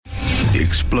The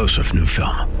explosive new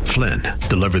film, Flynn,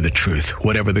 deliver the truth,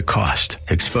 whatever the cost,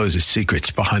 exposes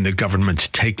secrets behind the government's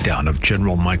takedown of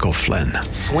General Michael Flynn.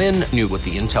 Flynn knew what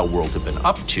the intel world had been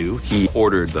up to. He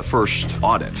ordered the first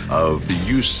audit of the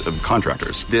use of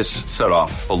contractors. This set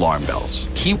off alarm bells.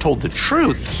 He told the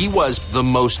truth. He was the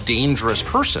most dangerous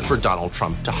person for Donald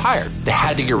Trump to hire. They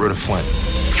had to get rid of Flynn.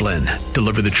 Flynn,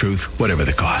 deliver the truth, whatever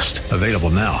the cost. Available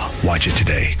now. Watch it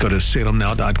today. Go to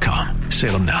salemnow.com.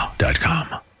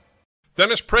 salemnow.com.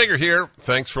 Dennis Prager here.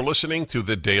 Thanks for listening to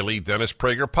the Daily Dennis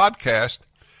Prager Podcast.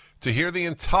 To hear the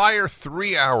entire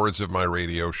 3 hours of my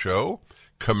radio show,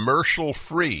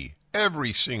 commercial-free,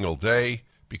 every single day,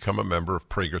 become a member of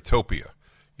Pragertopia.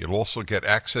 You'll also get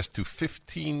access to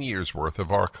 15 years' worth of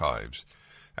archives,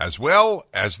 as well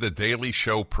as the daily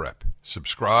show prep.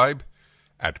 Subscribe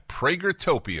at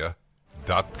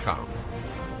Pragertopia.com.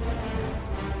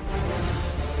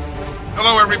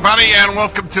 Hello, everybody, and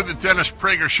welcome to the Dennis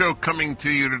Prager Show, coming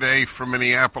to you today from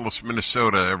Minneapolis,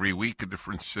 Minnesota. Every week, a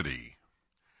different city.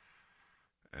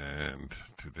 And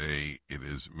today, it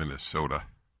is Minnesota.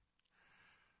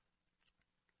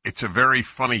 It's a very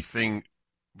funny thing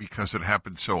because it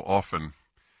happens so often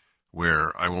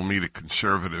where I will meet a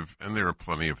conservative, and there are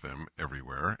plenty of them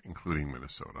everywhere, including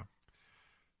Minnesota.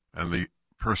 And the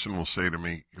person will say to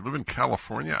me, "You live in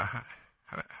California?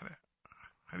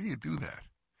 How do you do that?"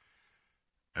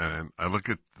 And I look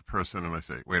at the person and I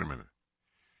say, "Wait a minute.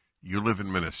 You live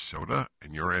in Minnesota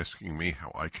and you're asking me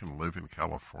how I can live in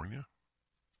California?"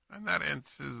 And that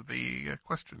answers the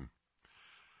question.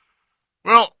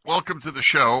 Well, welcome to the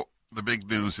show. The big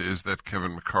news is that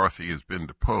Kevin McCarthy has been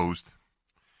deposed.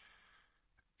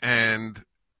 And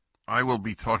I will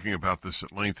be talking about this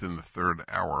at length in the third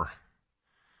hour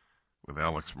with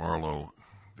Alex Marlow,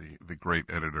 the great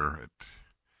editor at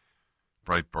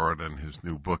Breitbart, and his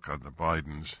new book on the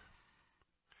Bidens.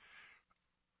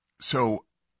 So,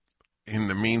 in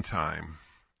the meantime,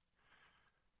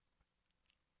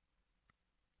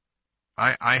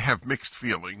 I have mixed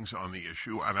feelings on the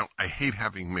issue. I hate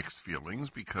having mixed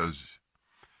feelings because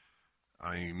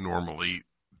I normally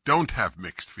don't have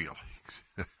mixed feelings.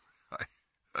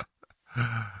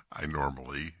 I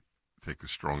normally take a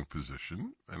strong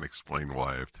position and explain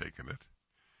why I've taken it.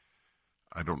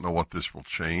 I don't know what this will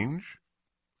change.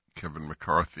 Kevin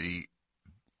McCarthy,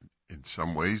 in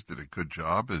some ways, did a good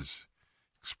job, as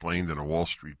explained in a Wall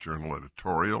Street Journal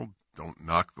editorial. Don't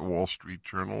knock the Wall Street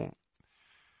Journal.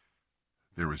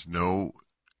 There is no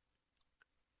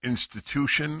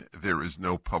institution, there is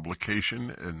no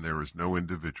publication, and there is no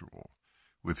individual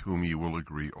with whom you will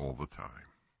agree all the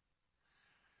time.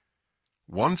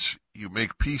 Once you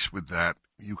make peace with that,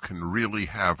 you can really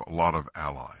have a lot of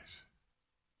allies.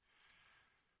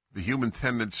 The human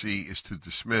tendency is to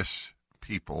dismiss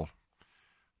people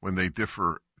when they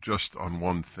differ just on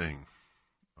one thing.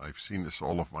 I've seen this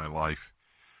all of my life.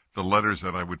 The letters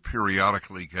that I would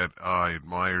periodically get, "I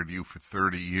admired you for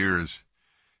 30 years,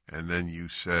 and then you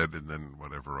said," and then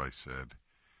whatever I said,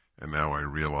 "and now I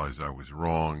realize I was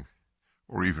wrong,"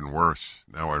 or even worse,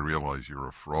 "now I realize you're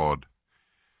a fraud."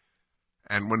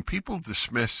 And when people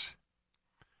dismiss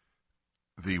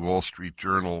the Wall Street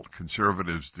Journal,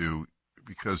 conservatives do,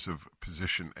 because of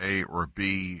position A or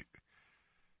B,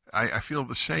 I feel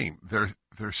the same. They're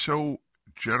so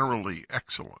generally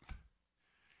excellent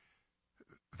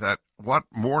that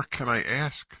what more can I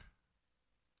ask?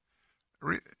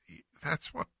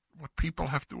 That's what people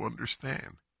have to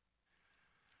understand.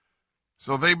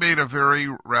 So they made a very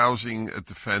rousing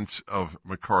defense of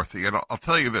McCarthy. And I'll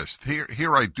tell you this,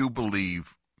 here I do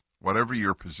believe, whatever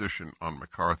your position on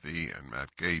McCarthy and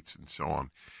Matt Gaetz and so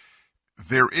on,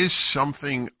 there is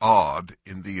something odd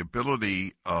in the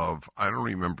ability of, I don't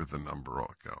remember the number.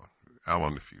 I'll go.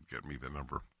 Alan, if you'd get me the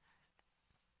number,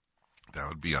 that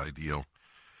would be ideal.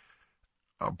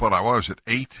 But I was at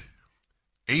 8.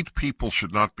 8 people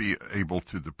should not be able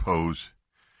to depose.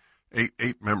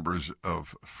 8 members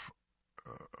of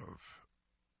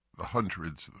the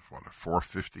hundreds,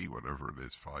 450, whatever it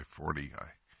is, 540.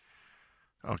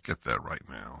 I'll get that right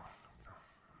now.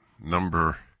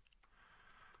 Number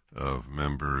of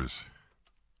members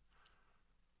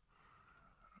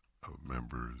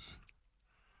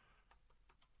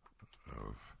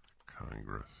of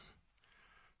Congress.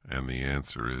 And the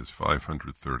answer is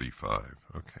 535.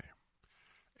 Okay.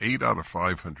 8 out of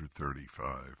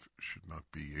 535 should not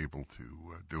be able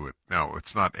to do it. Now,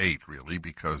 it's not 8, really,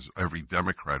 because every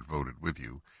Democrat voted with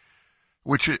you,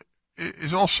 which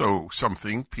is also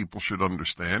something people should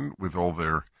understand with all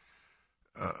their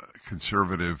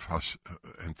conservative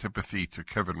antipathy to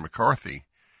Kevin McCarthy,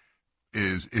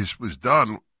 was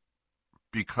done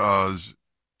because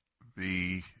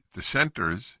the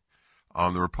dissenters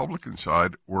on the Republican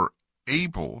side were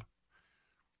able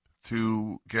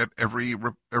to get every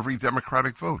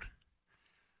Democratic vote.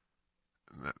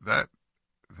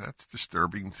 That's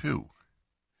disturbing too.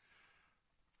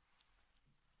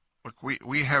 Look,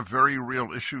 we have very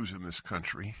real issues in this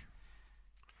country,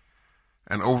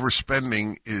 and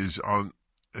overspending is on,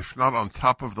 if not on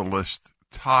top of the list,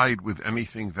 tied with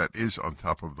anything that is on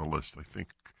top of the list.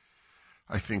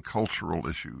 I think cultural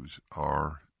issues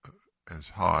are as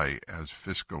high as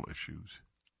fiscal issues.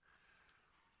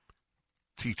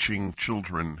 Teaching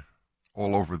children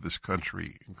all over this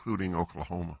country, including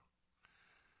Oklahoma,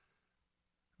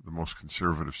 the most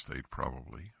conservative state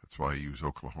probably, that's why I use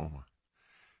Oklahoma,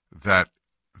 that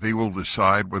they will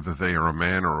decide whether they are a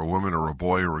man or a woman or a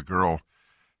boy or a girl.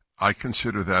 I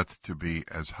consider that to be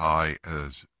as high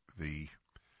as the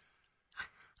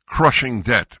crushing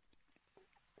debt.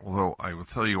 Although I will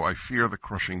tell you, I fear the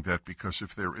crushing debt, because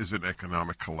if there is an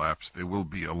economic collapse, there will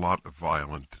be a lot of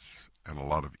violence and a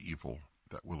lot of evil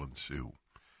that will ensue.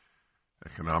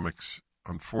 Economics,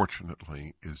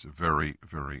 unfortunately, is very,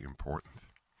 very important.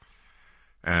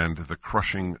 And the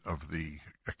crushing of the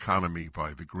economy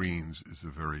by the Greens is a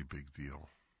very big deal.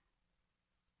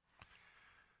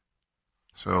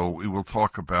 So we will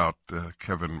talk about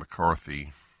Kevin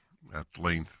McCarthy at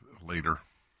length later.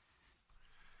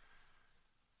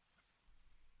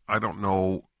 I don't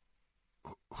know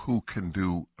who can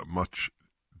do a much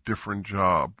different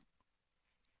job,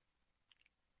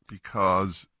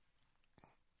 because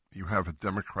you have a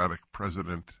Democratic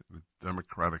president, a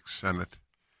Democratic Senate,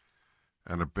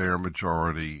 and a bare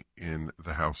majority in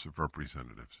the House of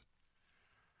Representatives.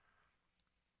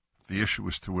 The issue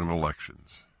is to win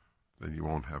elections. Then you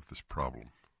won't have this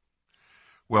problem.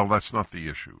 Well, that's not the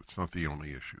issue. It's not the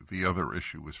only issue. The other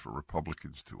issue is for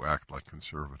Republicans to act like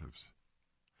conservatives.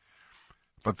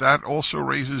 But that also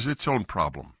raises its own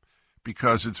problem,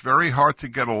 because it's very hard to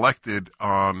get elected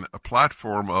on a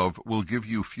platform of "we'll give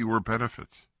you fewer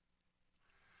benefits."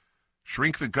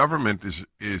 Shrink the government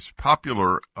is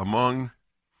popular among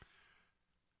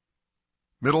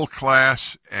middle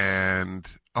class and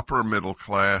upper middle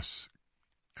class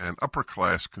and upper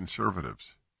class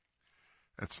conservatives.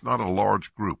 It's not a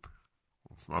large group.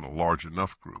 It's not a large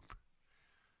enough group.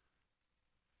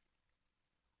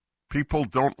 People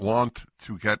don't want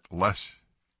to get less,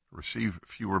 receive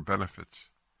fewer benefits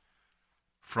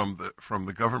from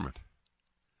the government.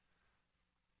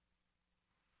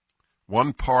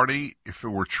 One party, if it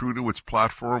were true to its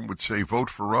platform, would say, vote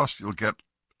for us, you'll get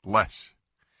less.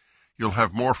 You'll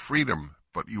have more freedom,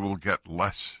 but you will get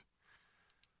less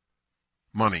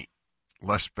money,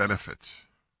 less benefits.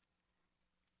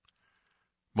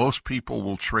 Most people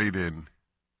will trade in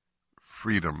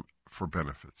freedom for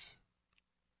benefits.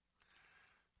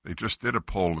 They just did a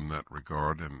poll in that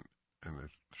regard, and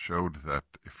it showed that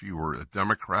if you were a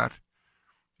Democrat,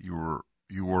 you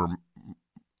were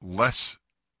less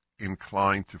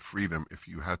inclined to freedom if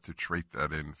you had to trade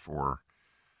that in for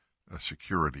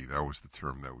security. That was the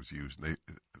term that was used.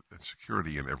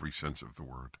 Security in every sense of the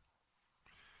word.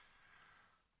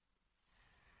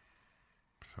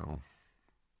 So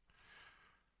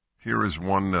here is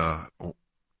one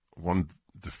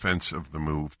defense of the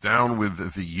move. Down with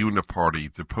the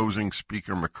Uniparty. Deposing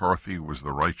Speaker McCarthy was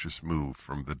the righteous move,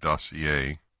 from the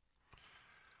dossier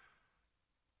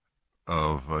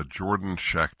of Jordan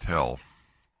Schachtel.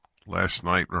 Last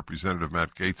night, Representative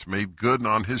Matt Gaetz made good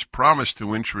on his promise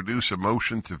to introduce a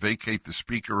motion to vacate the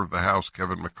Speaker of the House,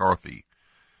 Kevin McCarthy.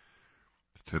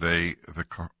 Today, the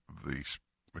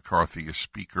McCarthy is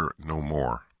Speaker no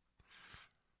more.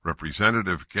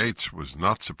 Representative Gaetz was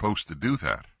not supposed to do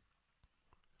that.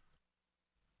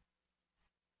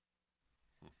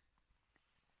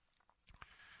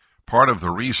 Part of the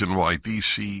reason why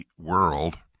DC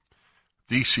World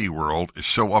is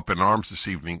so up in arms this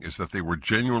evening is that they were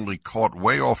genuinely caught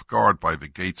way off guard by the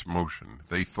Gaetz motion.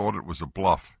 They thought it was a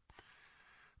bluff.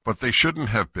 But they shouldn't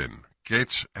have been.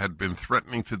 Gaetz had been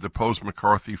threatening to depose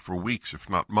McCarthy for weeks, if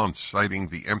not months, citing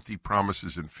the empty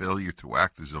promises and failure to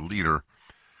act as a leader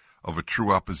of a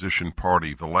true opposition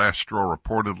party. The last straw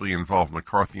reportedly involved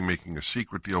McCarthy making a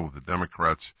secret deal with the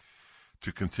Democrats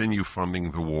to continue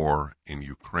funding the war in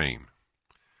Ukraine.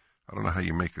 I don't know how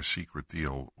you make a secret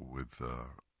deal with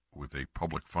a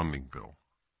public funding bill.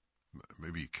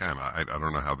 Maybe you can. I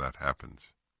don't know how that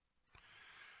happens.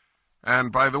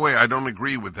 And by the way, I don't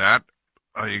agree with that.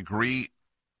 I agree.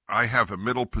 I have a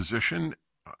middle position.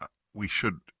 We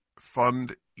should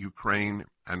fund Ukraine,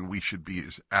 and we should be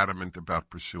as adamant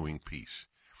about pursuing peace,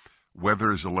 whether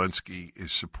Zelensky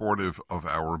is supportive of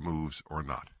our moves or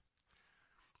not.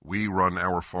 We run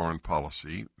our foreign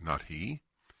policy, not he.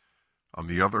 On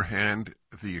the other hand,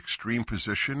 the extreme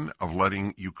position of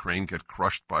letting Ukraine get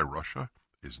crushed by Russia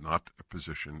is not a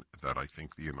position that I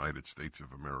think the United States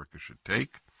of America should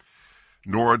take.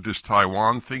 Nor does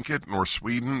Taiwan think it, nor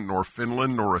Sweden, nor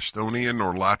Finland, nor Estonia,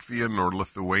 nor Latvia, nor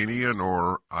Lithuania,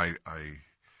 nor I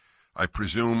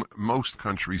presume most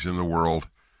countries in the world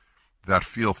that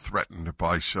feel threatened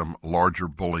by some larger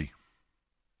bully.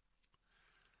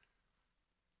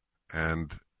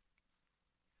 And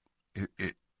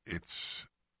it's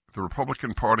the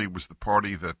Republican Party was the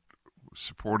party that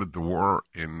supported the war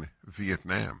in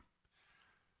Vietnam.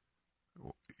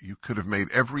 You could have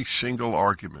made every single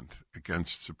argument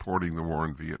against supporting the war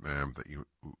in Vietnam that you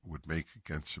would make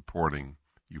against supporting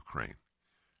Ukraine.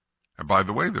 And by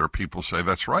the way, there are people who say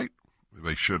that's right.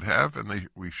 They should have, and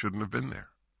we shouldn't have been there.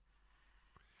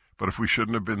 But if we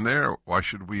shouldn't have been there, why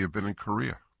should we have been in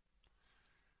Korea?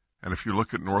 And if you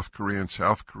look at North Korea and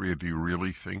South Korea, do you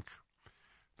really think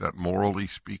that morally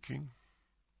speaking,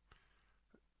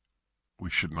 we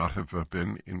should not have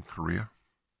been in Korea?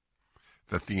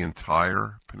 That the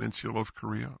entire peninsula of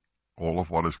Korea, all of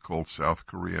what is called South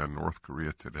Korea and North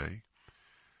Korea today,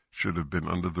 should have been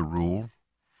under the rule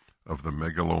of the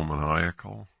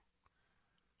megalomaniacal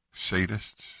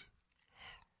sadists,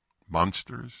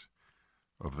 monsters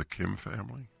of the Kim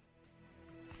family?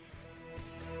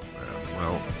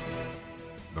 Well,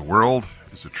 the world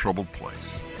is a troubled place.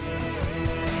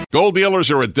 Gold dealers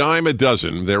are a dime a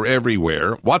dozen. They're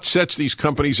everywhere. What sets these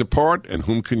companies apart, and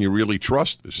whom can you really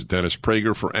trust? This is Dennis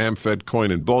Prager for AmFed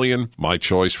Coin and Bullion, my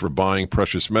choice for buying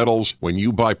precious metals. When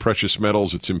you buy precious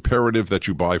metals, it's imperative that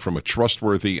you buy from a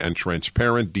trustworthy and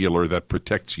transparent dealer that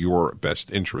protects your best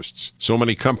interests. So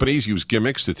many companies use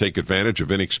gimmicks to take advantage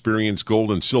of inexperienced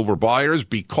gold and silver buyers.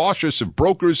 Be cautious of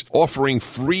brokers offering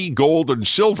free gold and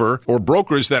silver, or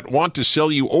brokers that want to sell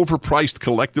you overpriced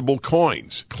collectible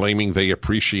coins, claiming they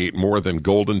appreciate more than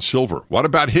gold and silver. What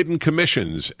about hidden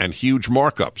commissions and huge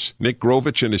markups? Nick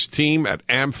Grovich and his team at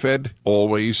AmFed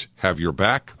always have your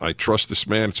back. I trust this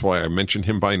man. That's why I mention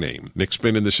him by name. Nick's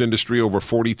been in this industry over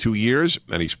 42 years,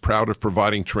 and he's proud of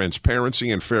providing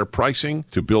transparency and fair pricing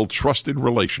to build trusted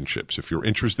relationships. If you're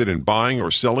interested in buying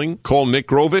or selling, call Nick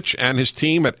Grovich and his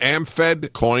team at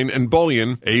AmFed Coin and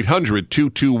Bullion,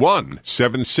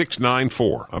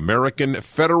 800-221-7694.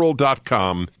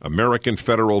 AmericanFederal.com,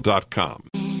 AmericanFederal.com.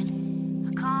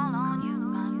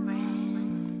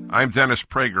 I'm Dennis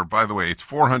Prager. By the way, it's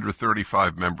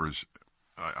 435 members.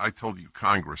 I told you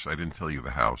Congress. I didn't tell you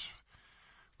the House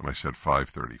when I said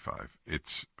 535.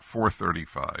 It's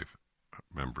 435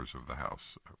 members of the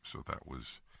House. So that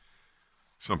was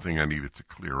something I needed to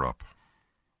clear up.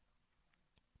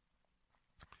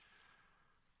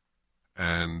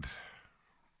 And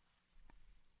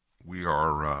we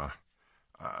are,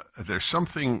 there's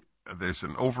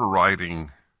an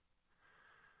overriding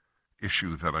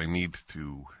issue that I need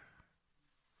to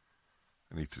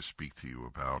speak to you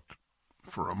about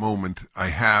for a moment.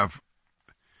 I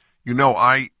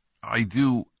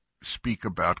do speak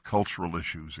about cultural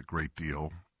issues a great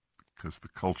deal because the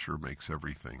culture makes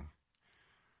everything.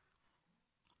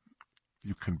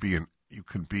 You can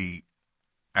be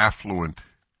affluent,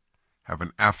 have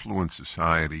an affluent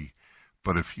society,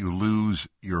 but if you lose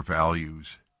your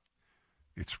values,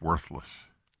 it's worthless.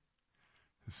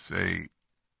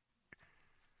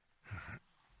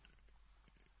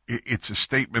 It's a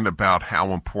statement about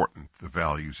how important the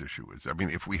values issue is. I mean,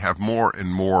 if we have more and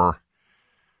more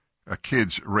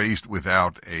kids raised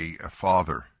without a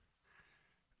father,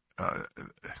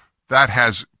 that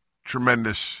has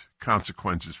tremendous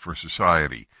consequences for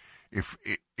society. If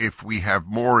we have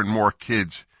more and more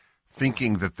kids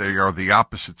thinking that they are the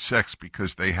opposite sex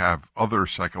because they have other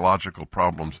psychological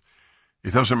problems,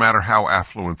 it doesn't matter how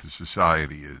affluent the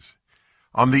society is.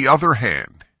 On the other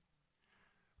hand,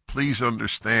 please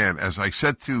understand, as I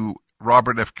said to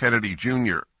Robert F. Kennedy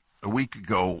Jr. a week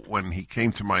ago when he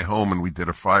came to my home and we did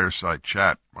a fireside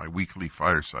chat, my weekly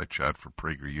fireside chat for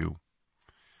PragerU,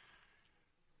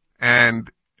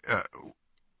 and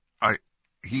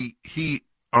he,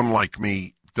 unlike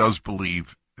me, does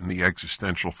believe in the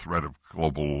existential threat of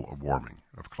global warming,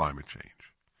 of climate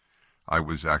change. I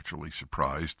was actually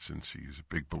surprised, since he's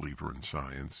a big believer in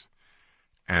science,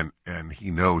 and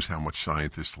he knows how much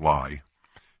scientists lie.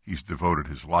 He's devoted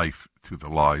his life to the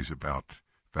lies about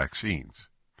vaccines.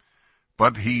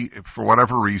 But he, for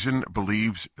whatever reason,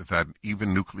 believes that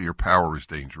even nuclear power is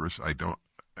dangerous.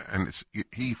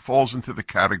 He falls into the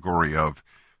category of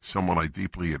someone I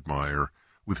deeply admire,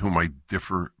 with whom I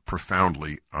differ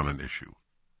profoundly on an issue.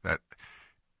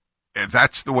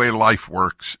 That's the way life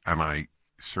works, and I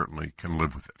certainly can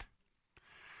live with it.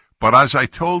 But as I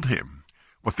told him,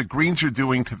 what the Greens are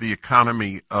doing to the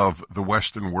economy of the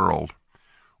Western world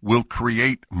will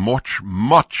create much,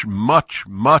 much, much,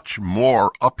 much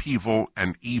more upheaval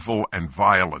and evil and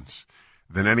violence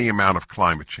than any amount of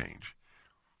climate change.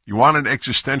 You want an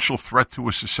existential threat to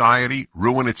a society?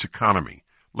 Ruin its economy.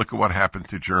 Look at what happened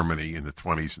to Germany in the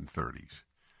 20s and 30s.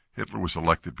 Hitler was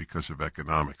elected because of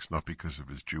economics, not because of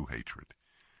his Jew hatred.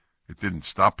 It didn't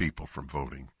stop people from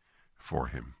voting for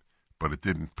him, but it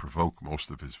didn't provoke most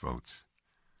of his votes.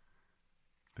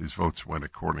 His votes went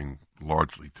according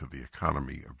largely to the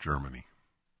economy of Germany.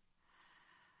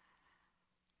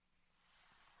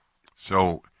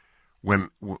 So when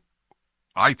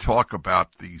I talk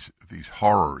about these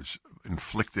horrors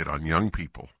inflicted on young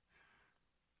people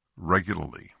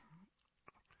regularly,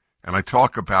 and I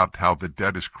talk about how the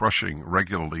debt is crushing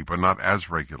regularly, but not as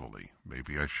regularly,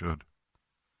 maybe I should.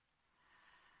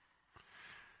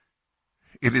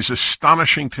 It is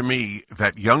astonishing to me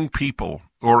that young people,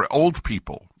 or old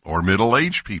people, or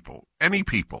middle-aged people, any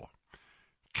people,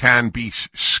 can be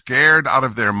scared out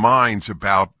of their minds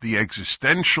about the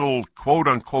existential,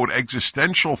 quote-unquote,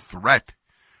 existential threat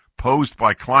posed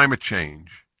by climate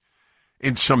change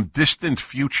in some distant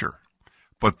future,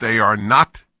 but they are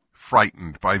not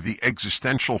frightened by the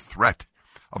existential threat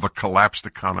of a collapsed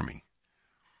economy,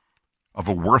 of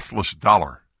a worthless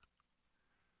dollar.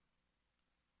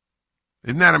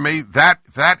 Isn't that amazing?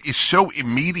 That is so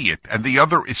immediate, and the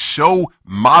other is so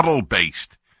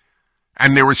model-based.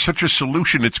 And there is such a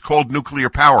solution. It's called nuclear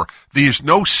power. There's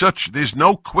no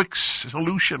quick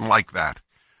solution like that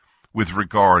with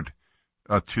regard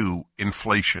to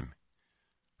inflation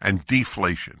and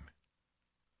deflation.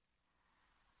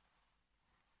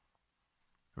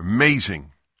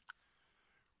 Amazing.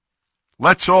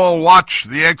 Let's all watch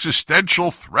The Existential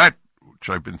Threat, which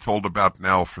I've been told about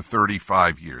now for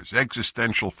 35 years.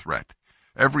 Existential threat.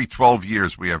 Every 12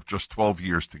 years, we have just 12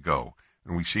 years to go,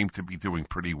 and we seem to be doing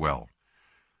pretty well.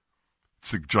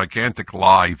 It's a gigantic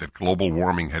lie that global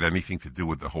warming had anything to do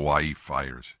with the Hawaii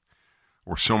fires,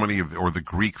 or or the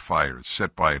Greek fires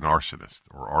set by an arsonist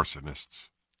or arsonists.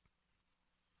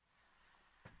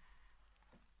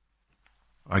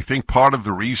 I think part of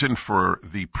the reason for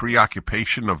the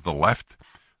preoccupation of the left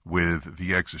with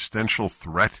the existential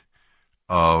threat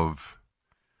of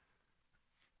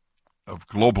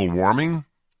global warming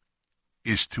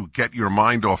is to get your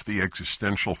mind off the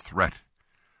existential threat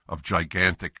of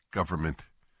gigantic government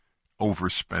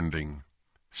overspending,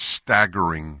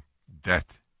 staggering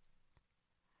debt.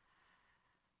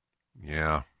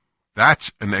 Yeah,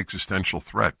 that's an existential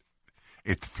threat.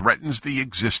 It threatens the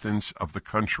existence of the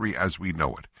country as we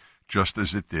know it, just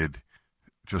as it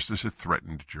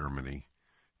threatened Germany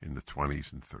in the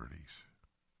 20s and 30s.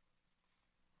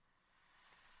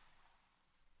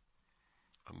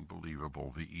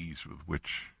 Unbelievable, the ease with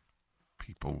which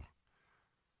people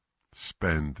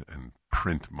spend and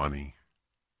print money.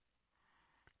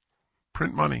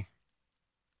 Print money.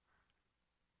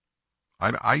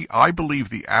 I believe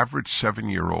the average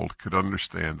 7-year-old could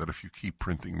understand that if you keep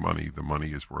printing money, the money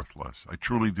is worth less. I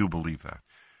truly do believe that.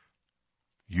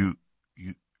 You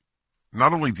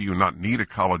not only do you not need a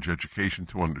college education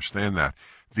to understand that,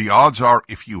 the odds are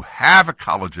if you have a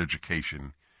college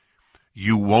education,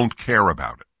 you won't care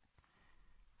about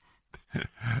it.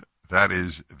 That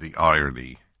is the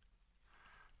irony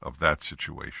of that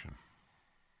situation.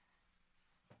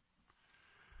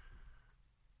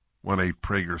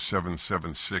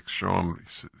 1-8-Prager-776. Sean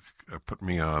put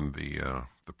me on the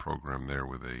program there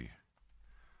with a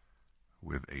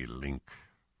link.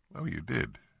 Oh, you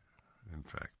did. In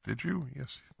fact, did you?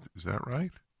 Yes. Is that right?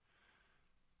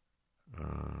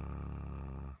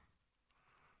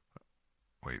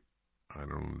 Wait. I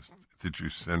don't. Did you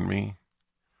send me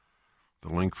the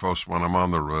link, folks? When I'm on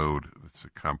the road, it's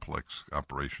a complex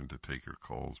operation to take your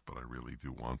calls, but I really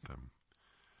do want them.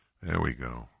 There we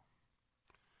go.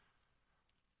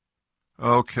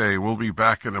 Okay, we'll be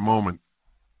back in a moment.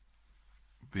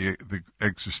 The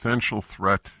existential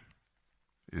threat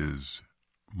is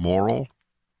moral,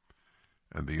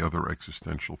 and the other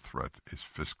existential threat is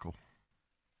fiscal.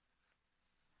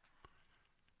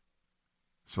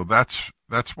 So that's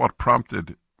what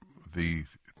prompted the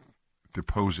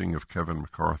deposing of Kevin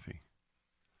McCarthy.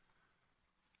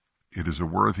 It is a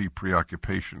worthy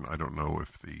preoccupation. I don't know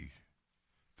if the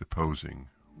deposing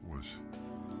will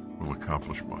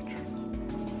accomplish much.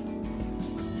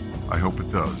 I hope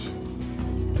it does.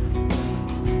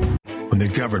 When the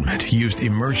government used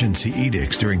emergency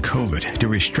edicts during COVID to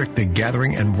restrict the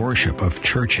gathering and worship of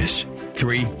churches,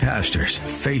 3 pastors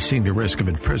facing the risk of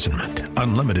imprisonment,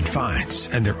 unlimited fines,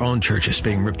 and their own churches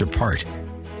being ripped apart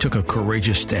took a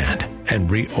courageous stand and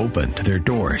reopened their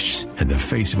doors in the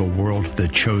face of a world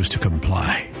that chose to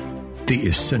comply. The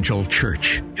Essential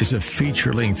Church is a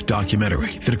feature-length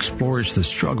documentary that explores the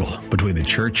struggle between the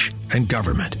church and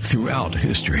government throughout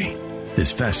history.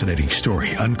 This fascinating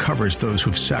story uncovers those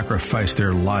who've sacrificed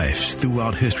their lives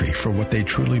throughout history for what they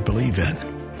truly believe in.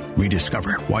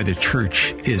 Rediscover why the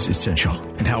church is essential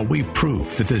and how we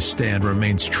prove that this stand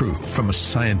remains true from a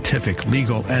scientific,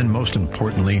 legal, and most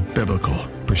importantly, biblical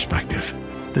perspective.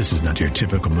 This is not your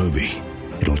typical movie.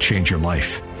 It'll change your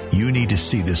life. You need to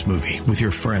see this movie with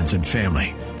your friends and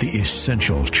family. The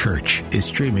Essential Church is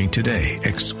streaming today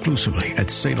exclusively at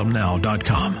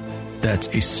salemnow.com. That's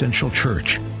Essential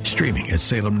Church, streaming at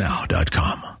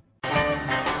salemnow.com.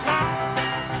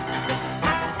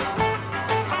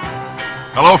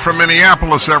 Hello from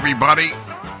Minneapolis, everybody.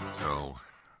 So,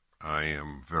 I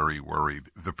am very worried.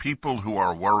 The people who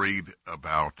are worried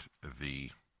about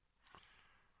the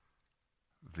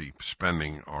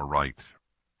spending are right.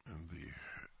 And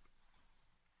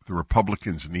the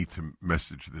Republicans need to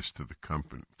message this to the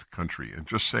country and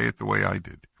just say it the way I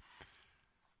did.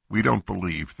 We don't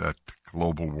believe that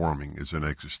global warming is an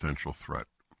existential threat.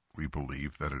 We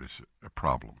believe that it is a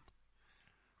problem.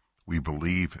 We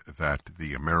believe that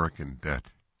the American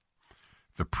debt,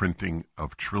 the printing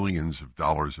of trillions of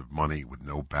dollars of money with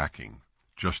no backing,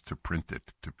 just to print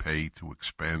it, to pay, to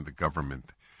expand the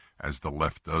government, as the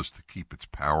left does to keep its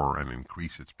power and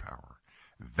increase its power,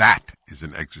 that is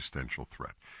an existential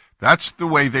threat. That's the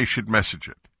way they should message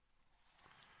it.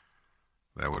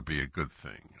 That would be a good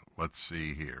thing. Let's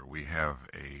see here. We have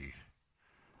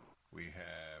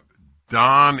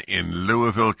Don in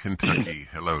Louisville, Kentucky.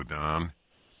 Hello, Don.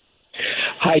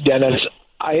 Hi, Dennis.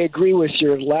 I agree with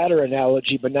your latter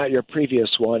analogy, but not your previous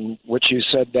one, which you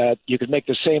said that you could make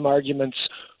the same arguments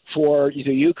for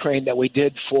the Ukraine that we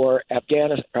did for as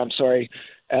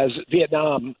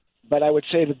Vietnam. But I would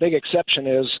say the big exception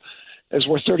is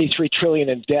we're $33 trillion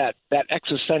in debt. That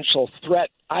existential threat,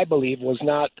 I believe, was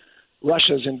not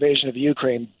Russia's invasion of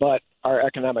Ukraine, but our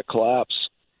economic collapse.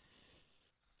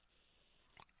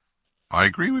 I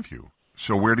agree with you.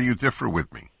 So where do you differ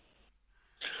with me?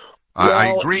 Well, I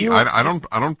agree. I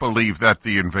don't believe that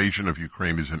the invasion of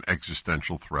Ukraine is an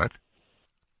existential threat.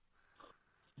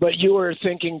 But you were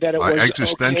thinking that it was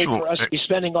okay for us to be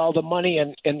spending all the money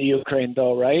in the Ukraine,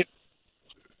 though, right?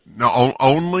 No,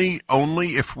 only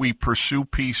if we pursue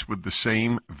peace with the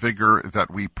same vigor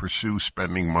that we pursue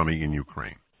spending money in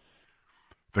Ukraine.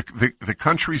 The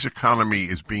country's economy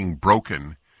is being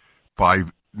broken by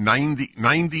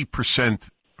 90%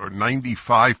 or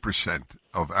 95%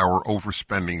 of our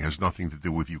overspending has nothing to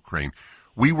do with Ukraine.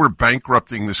 We were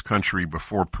bankrupting this country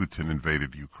before Putin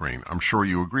invaded Ukraine. I'm sure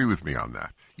you agree with me on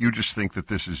that. You just think that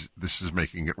this is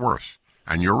making it worse,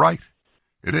 and you're right.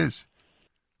 It is.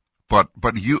 But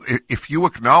if you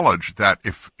acknowledge that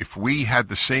if we had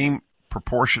the same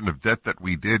proportion of debt that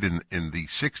we did in the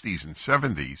 60s and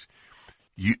 70s,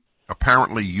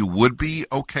 apparently you would be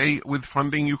okay with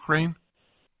funding Ukraine?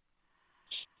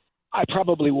 I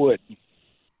probably would.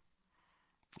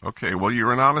 Okay, well,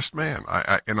 you're an honest man.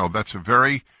 That's a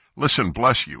very, listen,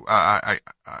 bless you. I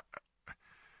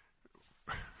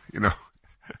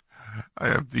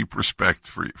have deep respect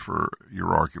for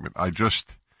your argument.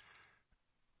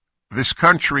 This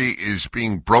country is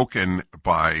being broken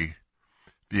by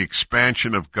the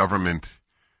expansion of government,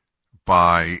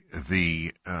 by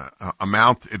the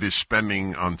amount it is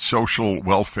spending on social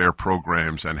welfare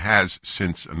programs, and has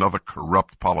since another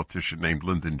corrupt politician named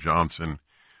Lyndon Johnson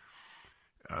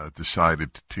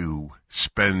decided to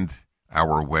spend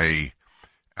our way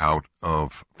out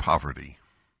of poverty.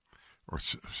 Or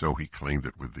so he claimed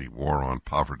it with the war on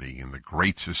poverty and the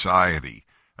Great Society.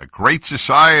 A great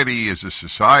society is a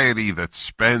society that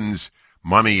spends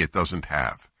money it doesn't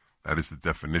have. That is the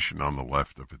definition on the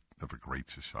left of a great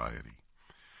society.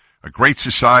 A great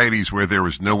society is where there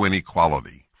is no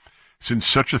inequality. Since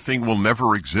such a thing will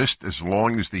never exist as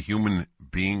long as the human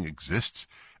being exists,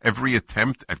 every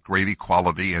attempt at great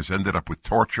equality has ended up with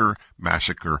torture,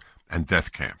 massacre, and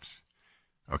death camps.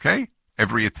 Okay?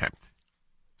 Every attempt.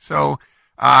 So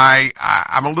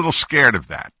I'm a little scared of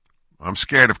that. I'm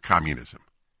scared of communism.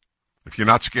 If you're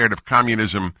not scared of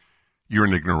communism, you're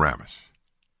an ignoramus.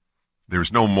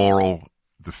 There's no moral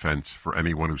defense for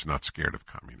anyone who's not scared of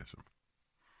communism.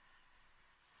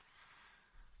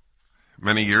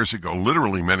 Many years ago,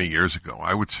 literally many years ago,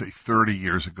 I would say 30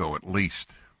 years ago at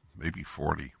least, maybe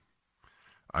 40,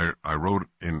 I wrote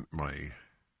in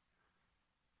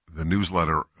the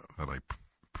newsletter that I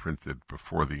printed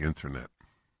before the internet,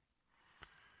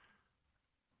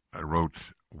 I wrote,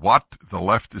 what the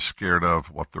left is scared of,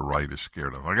 what the right is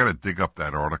scared of. I got to dig up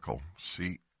that article,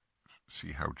 see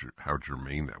see how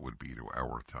germane that would be to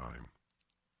our time.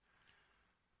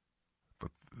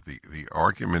 But the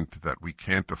argument that we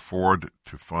can't afford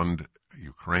to fund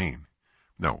Ukraine,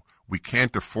 no, we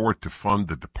can't afford to fund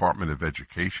the Department of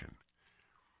Education.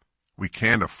 We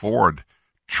can't afford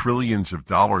trillions of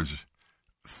dollars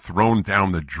thrown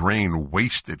down the drain,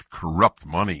 wasted, corrupt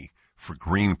money for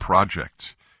green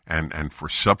projects and for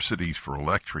subsidies for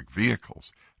electric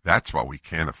vehicles. That's what we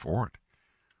can't afford.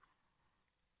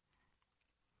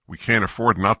 We can't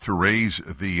afford not to raise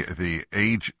the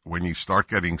age when you start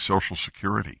getting Social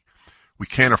Security. We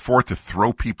can't afford to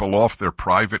throw people off their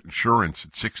private insurance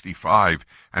at 65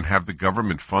 and have the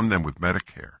government fund them with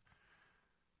Medicare.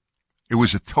 It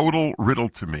was a total riddle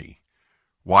to me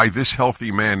why this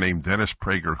healthy man named Dennis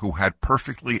Prager, who had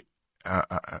perfectly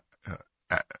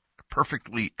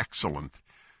excellent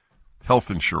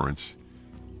health insurance,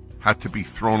 had to be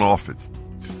thrown off it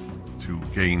to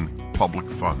gain public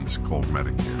funds called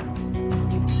Medicare.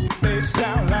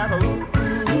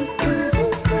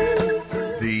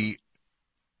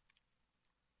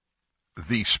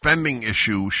 The spending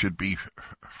issue should be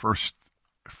first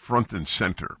front and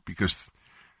center, because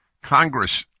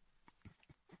Congress,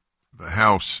 the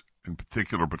House in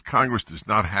particular, but Congress does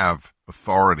not have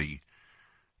authority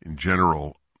in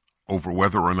general over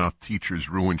whether or not teachers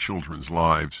ruin children's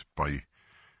lives by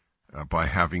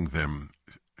having them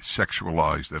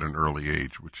sexualized at an early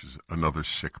age, which is another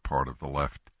sick part of the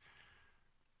left.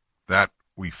 That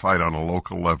we fight on a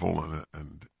local level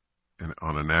and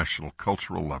on a national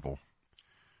cultural level,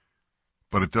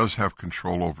 but it does have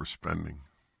control over spending.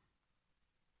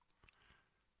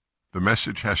 The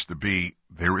message has to be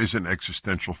there is an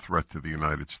existential threat to the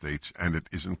United States, and it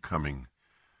isn't coming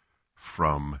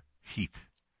from heat.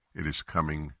 It is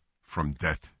coming from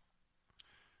debt.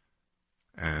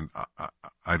 And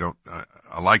I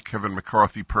like Kevin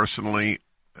McCarthy personally,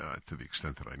 to the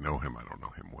extent that I know him. I don't know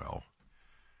him well.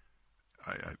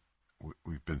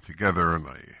 We've been together, and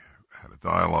I had a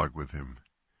dialogue with him.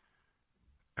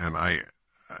 And I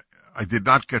did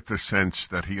not get the sense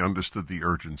that he understood the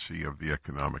urgency of the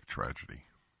economic tragedy.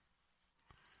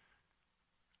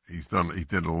 He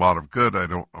did a lot of good. I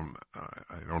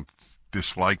don't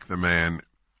dislike the man,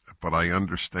 but I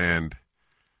understand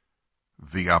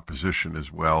the opposition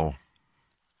as well,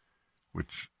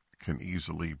 which can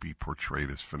easily be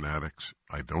portrayed as fanatics.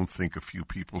 I don't think a few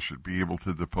people should be able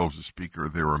to depose a speaker.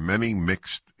 There are many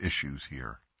mixed issues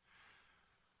here.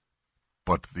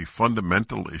 But the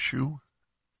fundamental issue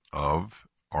of,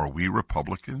 are we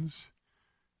Republicans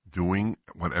doing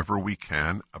whatever we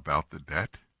can about the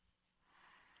debt?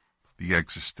 The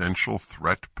existential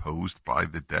threat posed by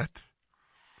the debt?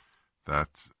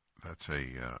 That's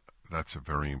a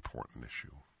very important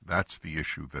issue. That's the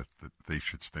issue that they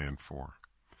should stand for.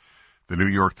 The New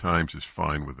York Times is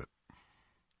fine with it.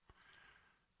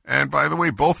 And by the way,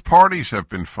 both parties have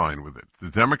been fine with it. The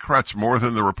Democrats more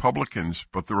than the Republicans,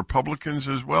 but the Republicans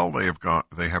as well, they have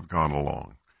gone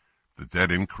along. The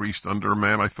debt increased under a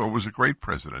man I thought was a great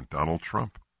president, Donald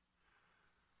Trump.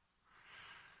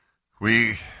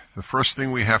 The first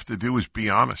thing we have to do is be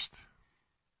honest.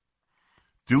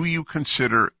 Do you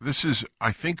consider,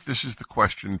 I think this is the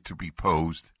question to be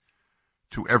posed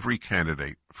to every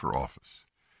candidate for office.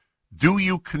 Do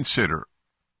you consider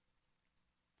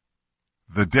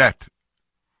the debt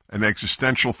an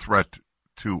existential threat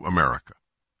to America?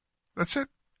 That's it.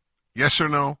 Yes or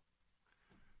no?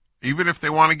 Even if they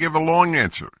want to give a long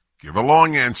answer, give a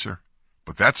long answer.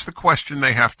 But that's the question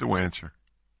they have to answer.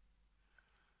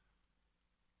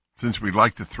 Since we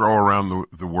like to throw around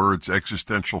the words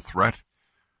existential threat,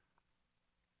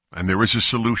 and there is a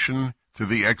solution to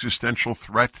the existential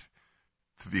threat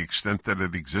to the extent that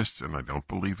it exists, and I don't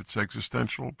believe it's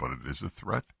existential, but it is a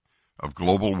threat of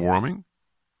global warming,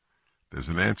 there's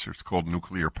an answer. It's called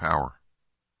nuclear power.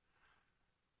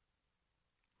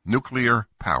 Nuclear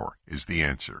power is the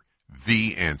answer.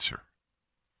 The answer.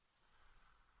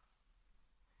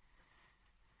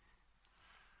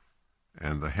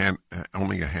 And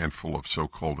only a handful of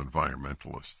so-called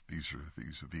environmentalists, these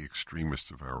are the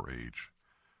extremists of our age,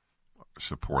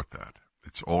 support that.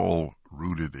 It's all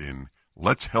rooted in,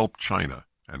 let's help China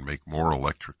and make more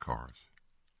electric cars,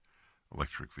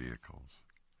 electric vehicles.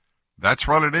 That's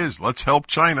what it is. Let's help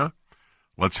China.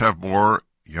 Let's have more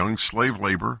young slave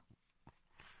labor.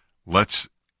 Let's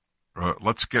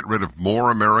get rid of more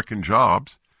American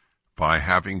jobs by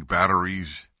having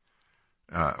batteries,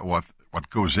 what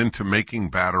goes into making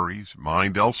batteries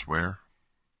mined elsewhere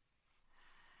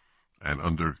and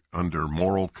under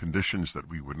moral conditions that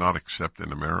we would not accept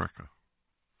in America.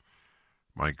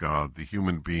 My God, the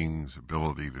human being's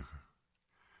ability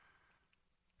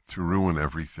to ruin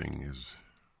everything is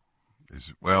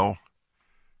well,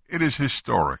 it is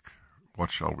historic.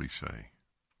 What shall we say?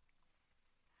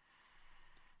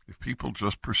 If people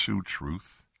just pursue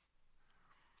truth,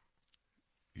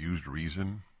 used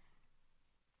reason,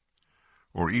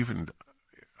 or even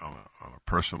on a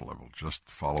personal level, just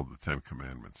follow the Ten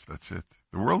Commandments, that's it.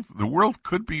 The world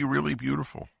could be really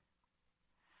beautiful.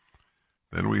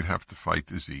 Then we'd have to fight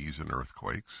disease and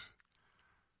earthquakes,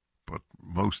 but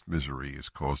most misery is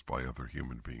caused by other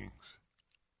human beings.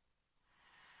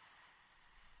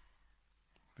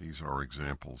 These are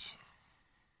examples.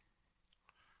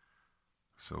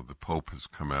 So the Pope has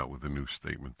come out with a new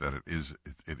statement that it is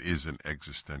an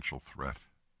existential threat,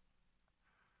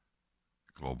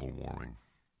 global warming.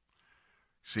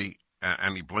 See,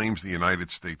 and he blames the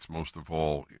United States most of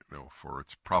all, for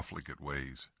its profligate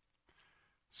ways.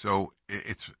 So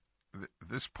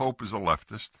this Pope is a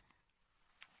leftist,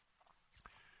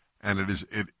 and it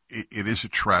is a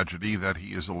tragedy that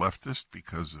he is a leftist,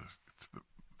 because it's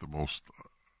the most.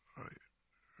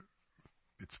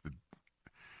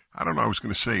 I don't know. I was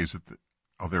going to say,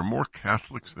 are there more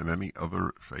Catholics than any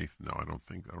other faith? No, I don't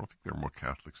think there are more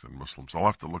Catholics than Muslims. I'll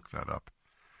have to look that up.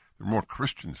 There are more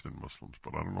Christians than Muslims,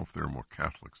 but I don't know if there are more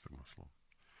Catholics than Muslims.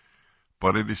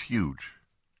 But it is huge.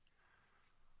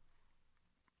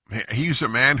 He's a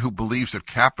man who believes that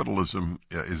capitalism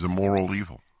is a moral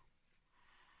evil.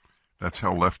 That's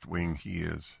how left-wing he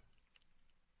is.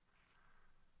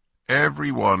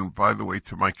 Everyone, by the way,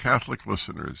 to my Catholic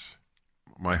listeners,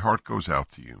 my heart goes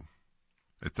out to you.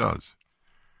 It does.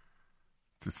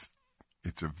 It's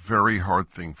a very hard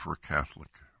thing for a Catholic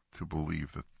to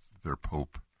believe that their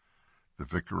Pope, the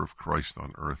Vicar of Christ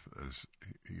on earth as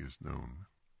he is known,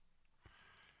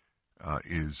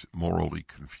 is morally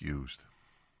confused.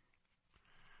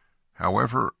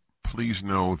 However, please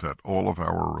know that all of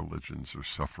our religions are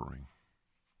suffering.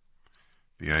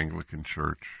 The Anglican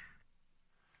Church,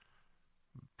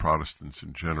 Protestants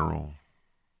in general,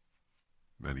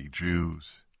 many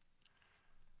Jews.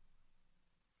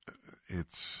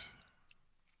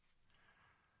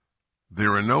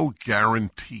 There are no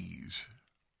guarantees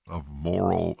of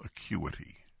moral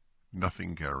acuity.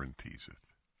 Nothing guarantees it.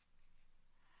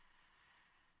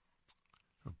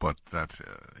 But that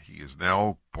he is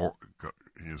now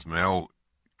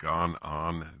gone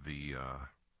on the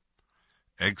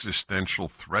existential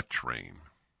threat train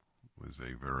was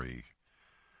a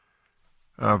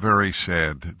very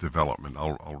sad development.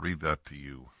 I'll read that to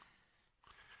you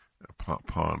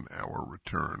upon our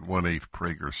return.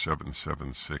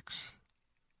 1-8-Prager-776.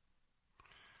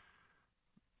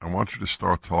 I want you to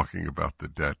start talking about the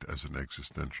debt as an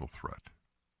existential threat.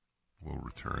 We'll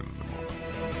return in a moment.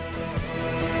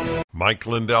 Mike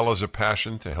Lindell has a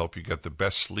passion to help you get the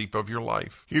best sleep of your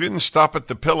life. He didn't stop at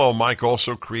the pillow. Mike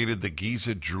also created the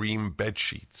Giza Dream bed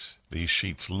sheets. These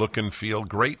sheets look and feel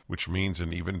great, which means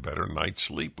an even better night's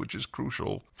sleep, which is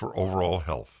crucial for overall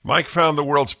health. Mike found the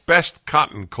world's best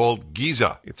cotton called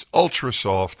Giza. It's ultra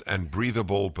soft and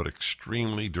breathable, but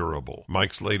extremely durable.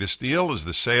 Mike's latest deal is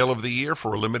the sale of the year.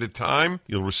 For a limited time,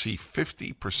 you'll receive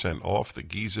 50% off the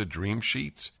Giza Dream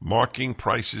sheets, marking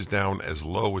prices down as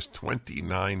low as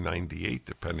 $29.98,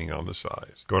 depending on the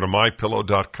size. Go to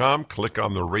MyPillow.com, click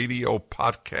on the Radio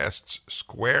Podcasts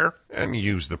square, and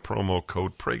use the promo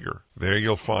code Prager. There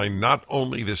you'll find not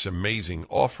only this amazing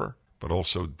offer, but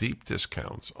also deep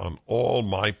discounts on all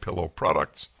MyPillow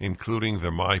products, including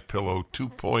the MyPillow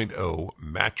 2.0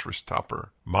 mattress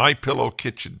topper, MyPillow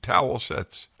kitchen towel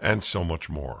sets, and so much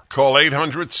more. Call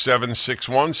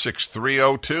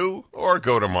 800-761-6302 or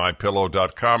go to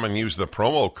MyPillow.com and use the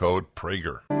promo code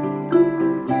Prager.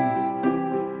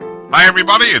 Hi,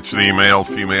 everybody. It's the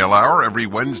Male-Female Hour every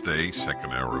Wednesday,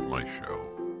 second hour of my show.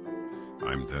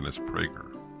 I'm Dennis Prager.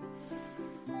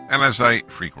 And as I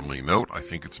frequently note, I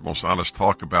think it's the most honest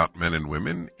talk about men and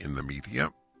women in the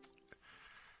media.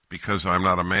 Because I'm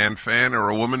not a man fan or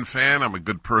a woman fan, I'm a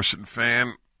good person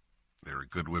fan. There are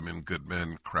good women, good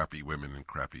men, crappy women, and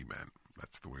crappy men.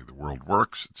 That's the way the world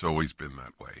works. It's always been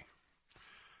that way.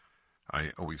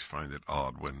 I always find it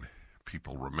odd when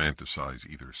people romanticize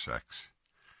either sex.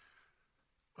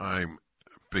 I'm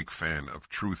a big fan of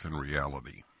truth and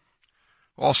reality.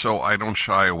 Also, I don't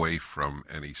shy away from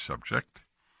any subject,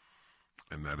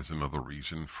 and that is another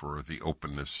reason for the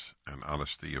openness and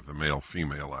honesty of the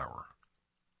Male-Female Hour.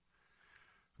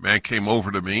 A man came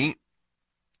over to me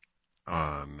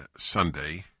on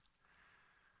Sunday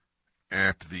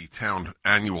at the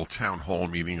annual town hall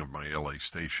meeting of my LA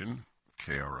station,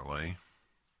 KRLA,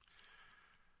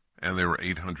 and there were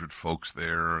 800 folks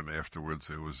there, and afterwards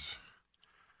there was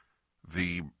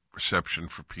the reception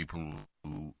for people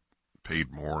who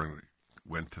paid more and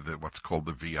went to what's called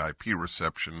the VIP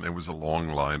reception. There was a long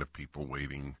line of people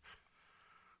waiting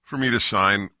for me to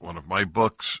sign one of my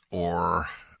books or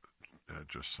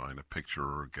just sign a picture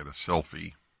or get a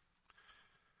selfie.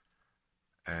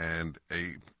 And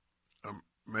a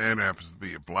man happens to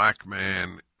be a black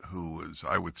man who was,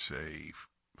 I would say,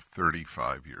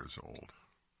 35 years old.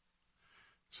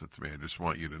 Said to me, I just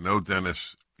want you to know,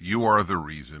 Dennis, you are the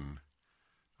reason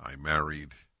I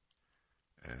married,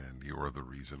 and you are the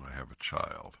reason I have a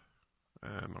child.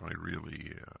 And I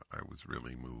was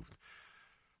really moved.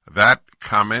 That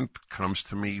comment comes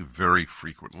to me very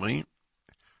frequently.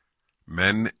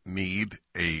 Men need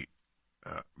a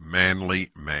manly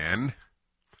man.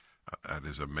 That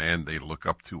is a man they look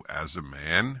up to as a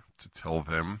man, to tell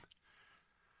them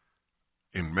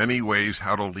in many ways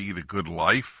how to lead a good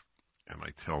life. And I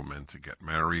tell men to get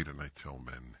married, and I tell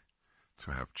men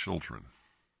to have children.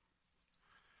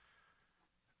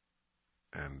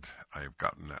 And I have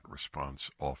gotten that response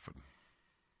often.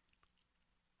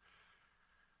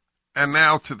 And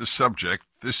now to the subject.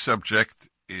 This subject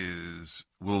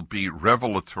will be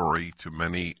revelatory to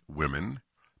many women.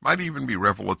 Might even be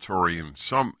revelatory in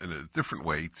a different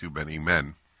way to many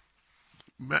men.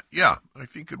 Yeah, I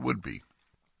think it would be.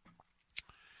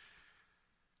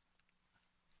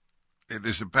 It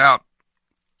is about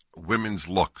women's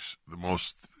looks, the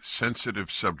most sensitive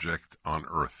subject on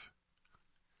earth.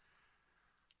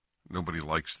 Nobody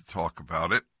likes to talk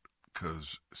about it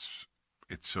because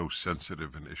it's so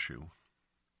sensitive an issue.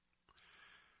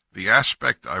 The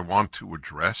aspect I want to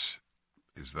address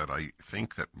is that I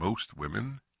think that most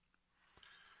women,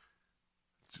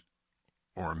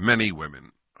 or many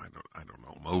women, I don't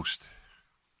know, most,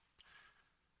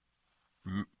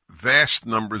 vast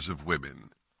numbers of women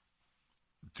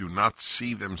do not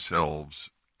see themselves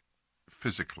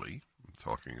physically, I'm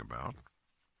talking about,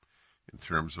 in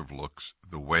terms of looks,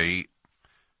 the way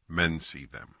men see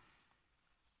them.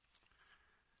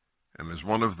 And is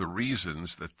one of the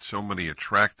reasons that so many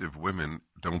attractive women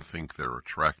don't think they're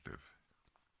attractive,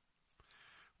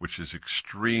 which is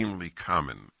extremely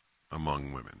common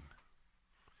among women.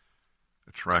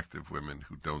 Attractive women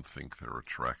who don't think they're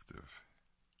attractive.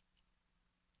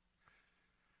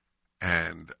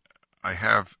 And I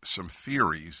have some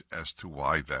theories as to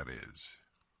why that is.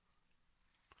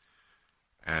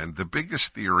 And the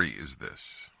biggest theory is this.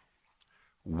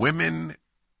 Women,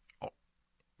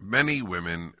 many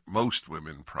women, most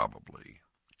women probably,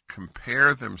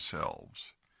 compare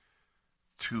themselves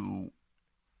to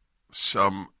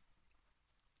some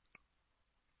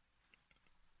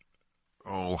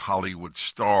Hollywood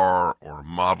star or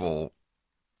model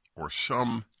or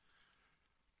some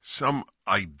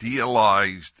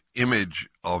idealized image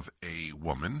of a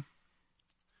woman,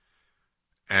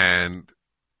 and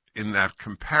in that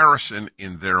comparison,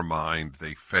 in their mind,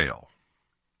 they fail.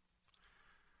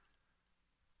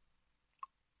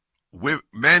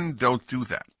 Men don't do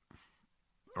that.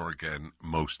 Or again,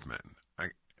 most men. I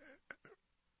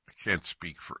can't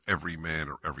speak for every man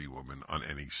or every woman on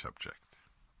any subject.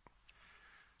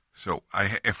 So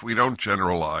if we don't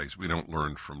generalize, we don't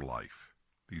learn from life.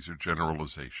 These are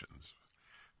generalizations,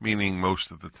 meaning most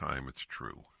of the time it's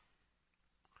true.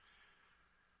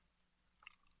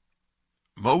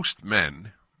 Most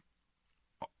men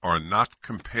are not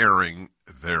comparing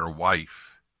their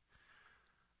wife,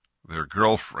 their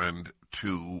girlfriend,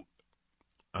 to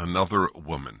another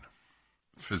woman,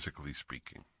 physically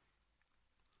speaking.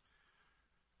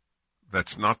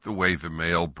 That's not the way the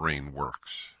male brain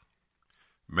works.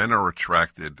 Men are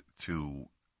attracted to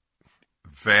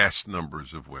vast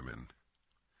numbers of women.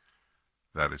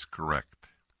 That is correct.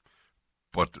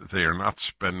 But they are not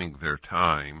spending their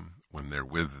time when they're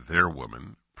with their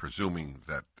woman, presuming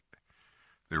that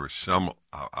there is some,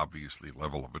 obviously,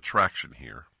 level of attraction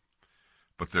here.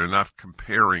 But they're not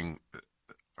comparing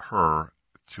her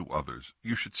to others.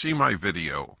 You should see my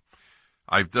video.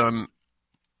 I've done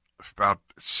about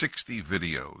 60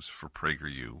 videos for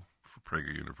PragerU, for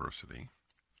Prager University.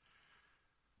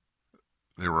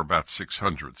 There were about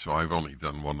 600, so I've only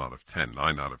done 1 out of 10.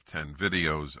 9 out of 10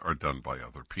 videos are done by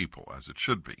other people, as it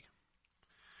should be.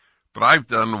 But I've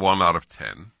done 1 out of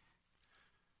 10,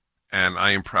 and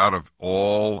I am proud of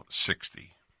all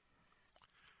 60.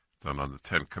 Done on the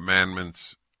 10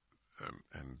 Commandments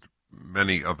and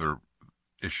many other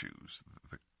issues.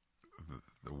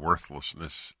 The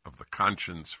worthlessness of the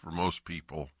conscience for most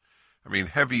people. I mean,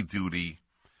 heavy-duty,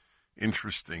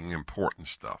 interesting, important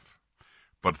stuff.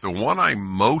 But the one I'm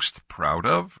most proud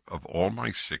of all my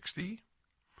 60,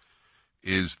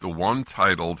 is the one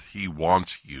titled, He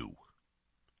Wants You.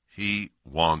 He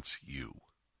Wants You.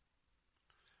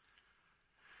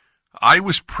 I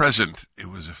was present. It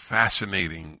was a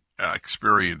fascinating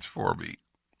experience for me.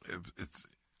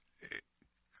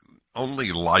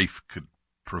 Only life could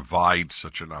provide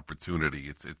such an opportunity.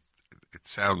 It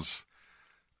sounds,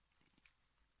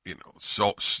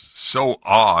 so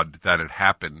odd that it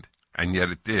happened, and yet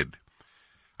it did.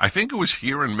 I think it was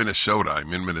here in Minnesota.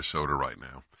 I'm in Minnesota right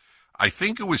now. I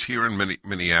think it was here in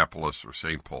Minneapolis or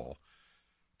St. Paul,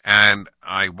 and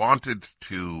I wanted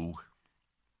to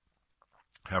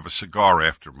have a cigar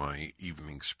after my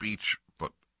evening speech,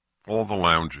 but all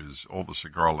the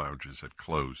cigar lounges had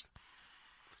closed.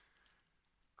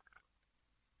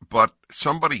 But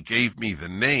somebody gave me the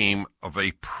name of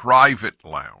a private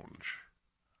lounge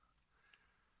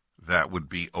that would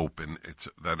be open.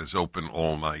 That is open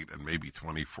all night and maybe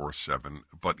 24/7,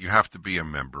 but you have to be a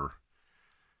member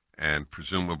and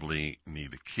presumably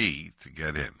need a key to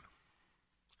get in.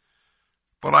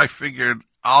 But I figured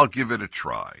I'll give it a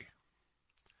try.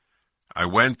 I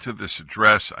went to this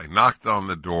address. I knocked on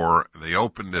the door. They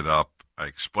opened it up. I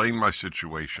explained my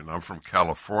situation. I'm from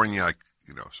California,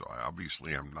 so I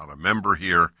obviously am not a member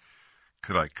here.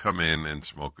 Could I come in and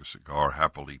smoke a cigar,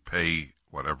 happily pay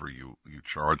whatever you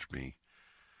charge me?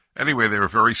 Anyway, they were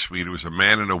very sweet. It was a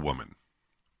man and a woman.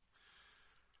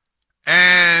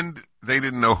 And they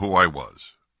didn't know who I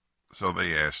was. So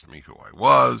they asked me who I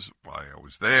was, why I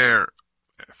was there,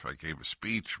 if I gave a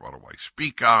speech, what do I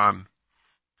speak on?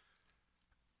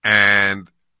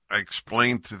 And I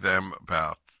explained to them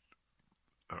about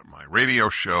my radio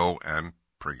show and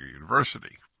Prager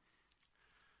University.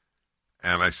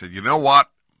 And I said, you know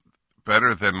what?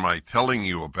 Better than my telling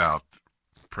you about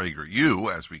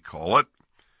PragerU, as we call it,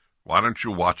 why don't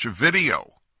you watch a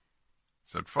video? I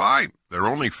said, fine. They're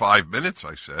only 5 minutes,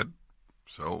 I said.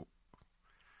 So,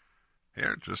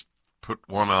 here, just put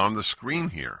one on the screen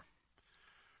here.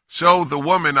 So the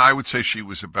woman, I would say she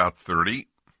was about 30.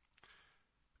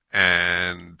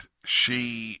 And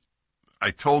I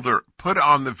told her, put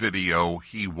on the video,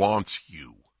 He Wants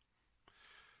You.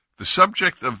 The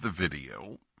subject of the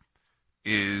video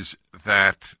is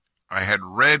that I had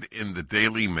read in the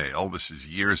Daily Mail, this is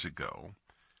years ago,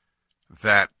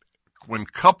 that when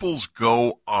couples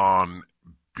go on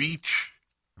beach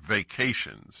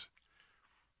vacations,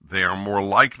 they are more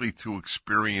likely to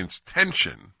experience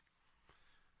tension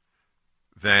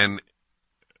than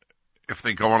if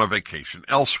they go on a vacation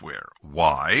elsewhere.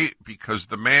 Why? Because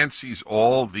the man sees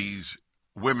all these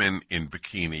women in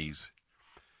bikinis,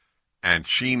 and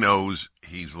she knows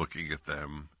he's looking at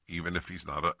them, even if he's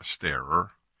not a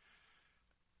starer.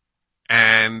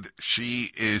 And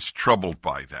she is troubled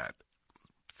by that,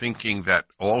 thinking that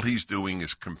all he's doing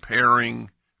is comparing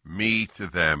me to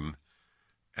them,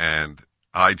 and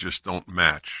I just don't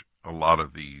match a lot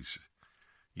of these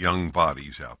young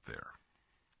bodies out there.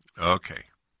 Okay.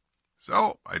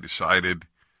 So I decided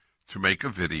to make a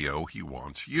video, He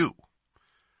Wants You.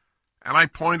 And I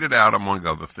pointed out, among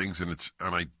other things, and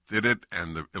I did it,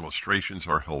 and the illustrations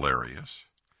are hilarious,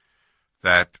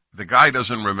 that the guy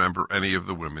doesn't remember any of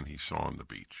the women he saw on the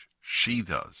beach. She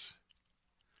does.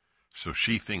 So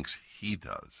she thinks he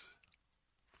does.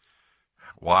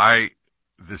 Why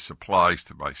this applies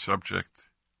to my subject,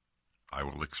 I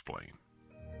will explain.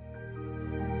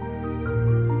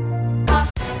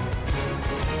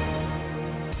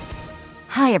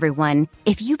 Hi, everyone.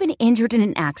 If you've been injured in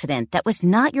an accident that was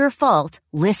not your fault,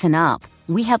 listen up.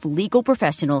 We have legal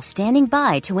professionals standing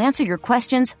by to answer your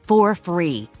questions for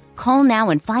free. Call now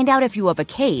and find out if you have a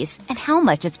case and how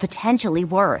much it's potentially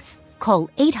worth. Call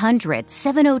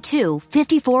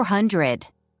 800-702-5400.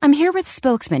 I'm here with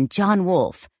spokesman John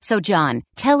Wolf. So, John,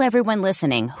 tell everyone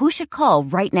listening who should call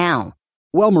right now.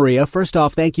 Well, Maria, first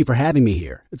off, thank you for having me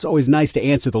here. It's always nice to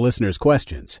answer the listeners'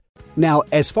 questions. Now,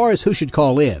 as far as who should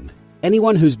call in,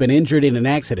 anyone who's been injured in an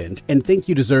accident and think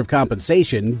you deserve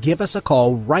compensation, give us a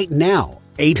call right now.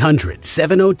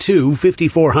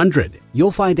 800-702-5400.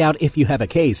 You'll find out if you have a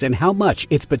case and how much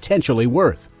it's potentially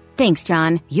worth. Thanks,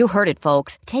 John. You heard it,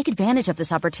 folks. Take advantage of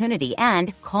this opportunity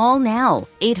and call now.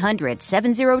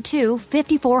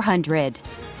 800-702-5400.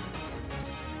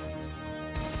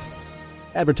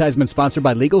 Advertisement sponsored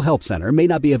by Legal Help Center. May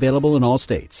not be available in all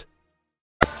states.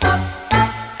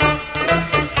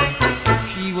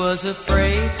 She was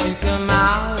afraid to come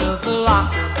out of the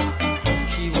locker.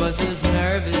 She was as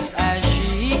nervous as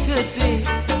she could be.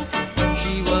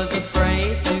 She was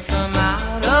afraid to come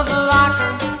out of the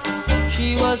locker.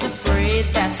 She was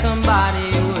afraid that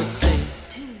somebody would say,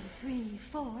 2, 3,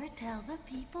 4, tell the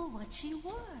people what she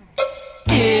wore.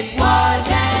 It was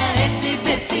an itsy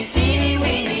bitsy teeny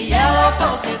weeny yellow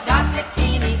polka dot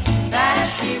bikini that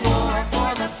she wore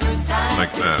for the first time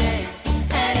like that. today.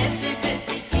 An itsy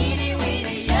bitsy teeny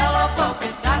weeny yellow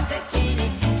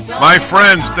My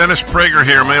friends, Dennis Prager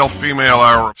here, male-female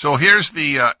hour. So here is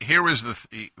the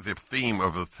theme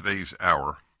of today's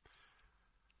hour.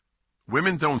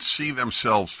 Women don't see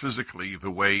themselves physically the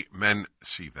way men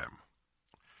see them.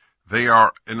 They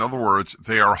are, in other words,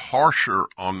 they are harsher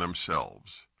on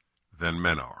themselves than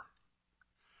men are.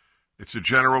 It's a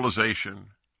generalization.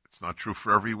 It's not true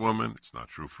for every woman. It's not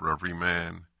true for every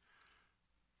man.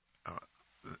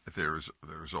 There's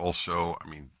also, I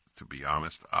mean, to be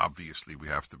honest, obviously we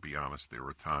have to be honest, there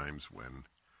are times when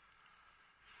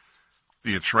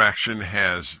the attraction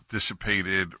has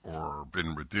dissipated or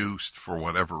been reduced for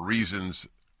whatever reasons,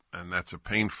 and that's a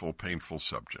painful, painful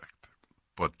subject.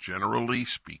 But generally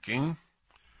speaking,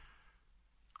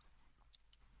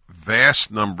 vast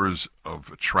numbers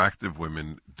of attractive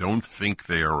women don't think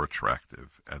they are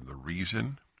attractive, and the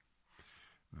reason,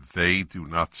 they do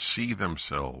not see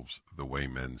themselves the way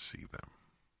men see them.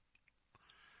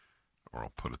 Or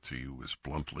I'll put it to you as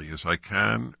bluntly as I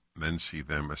can, men see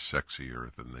them as sexier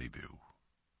than they do.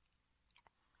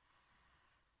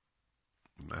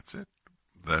 And that's it.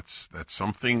 That's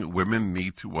something women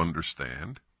need to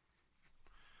understand.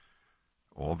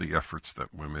 All the efforts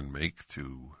that women make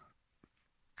to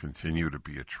continue to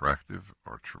be attractive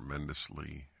are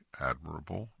tremendously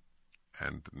admirable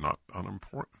and not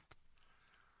unimportant.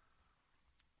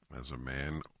 As a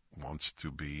man wants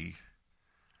to be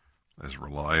as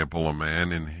reliable a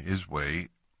man in his way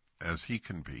as he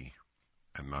can be,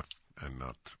 and not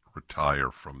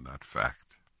retire from that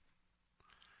fact.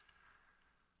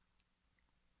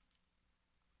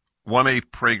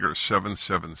 1-8-PRAGER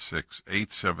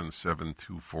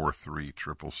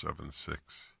 776-877-243-7776.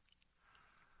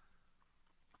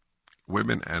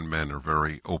 Women and men are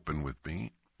very open with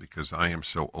me because I am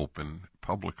so open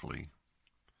publicly.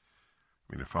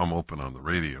 I mean, if I'm open on the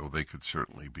radio, they could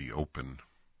certainly be open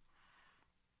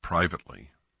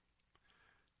privately.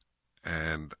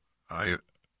 And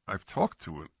I've talked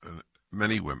to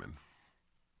many women.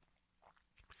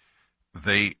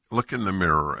 They look in the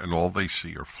mirror and all they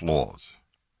see are flaws.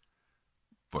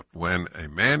 But when a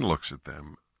man looks at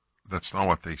them, that's not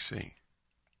what they see.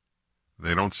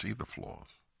 They don't see the flaws.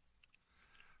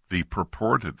 The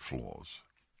purported flaws,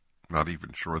 not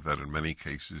even sure that in many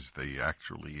cases they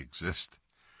actually exist.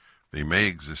 They may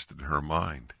exist in her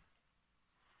mind.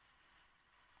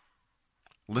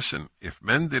 Listen, if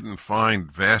men didn't find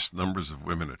vast numbers of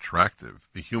women attractive,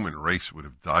 the human race would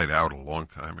have died out a long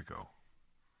time ago.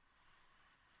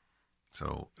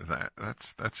 So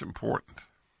that's important.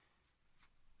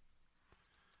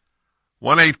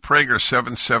 1-8-PRAGER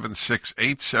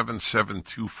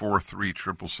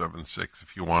 776-877-243-7776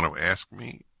 if you want to ask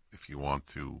me, if you want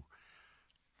to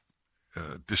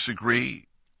disagree,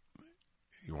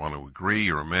 you want to agree,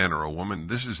 you're a man or a woman.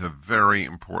 This is a very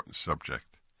important subject.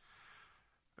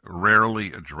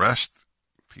 Rarely addressed.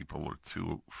 People are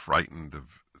too frightened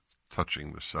of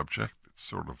touching the subject. It's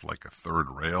sort of like a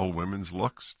third rail, women's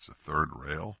looks. It's a third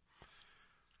rail.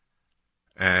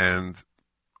 And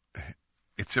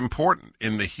it's important.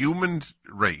 In the human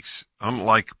race,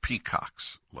 unlike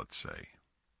peacocks, let's say,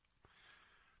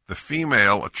 the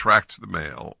female attracts the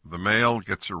male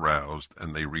gets aroused,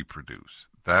 and they reproduce.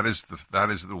 That is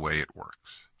the way it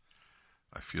works.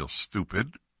 I feel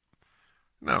stupid.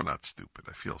 No, not stupid.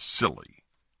 I feel silly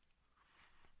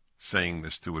saying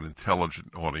this to an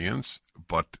intelligent audience,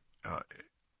 but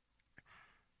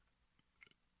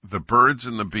the birds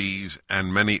and the bees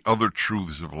and many other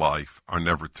truths of life are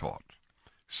never taught.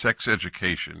 Sex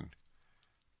education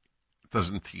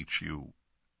doesn't teach you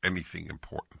anything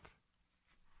important.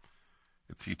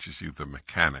 It teaches you the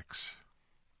mechanics,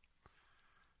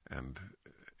 and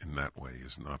in that way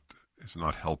is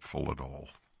not helpful at all.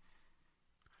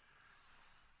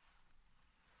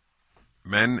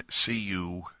 Men see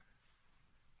you,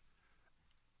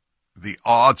 the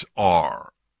odds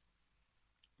are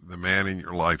the man in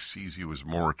your life sees you as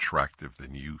more attractive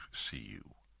than you see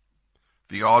you.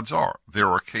 The odds are. There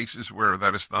are cases where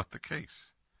that is not the case.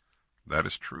 That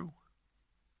is true.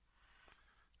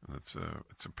 And it's a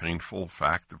painful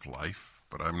fact of life,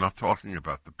 but I'm not talking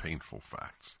about the painful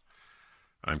facts.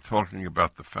 I'm talking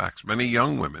about the facts. Many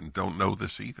young women don't know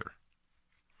this either.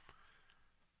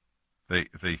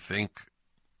 They think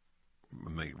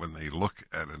when they look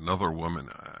at another woman,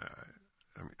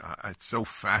 it's so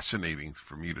fascinating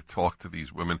for me to talk to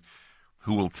these women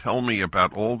who will tell me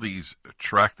about all these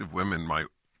attractive women,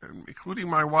 including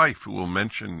my wife, who will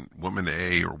mention woman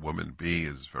A or woman B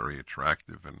as very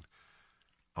attractive, and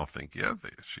I'll think, yeah,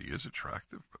 she is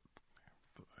attractive, but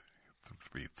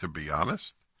to be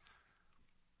honest,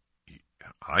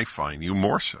 I find you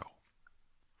more so,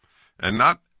 and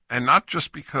not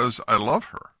just because I love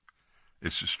her.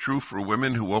 This is true for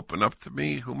women who open up to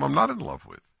me whom I'm not in love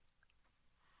with.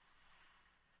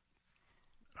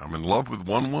 I'm in love with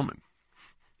one woman,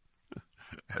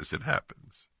 as it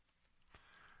happens.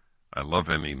 I love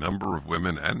any number of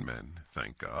women and men,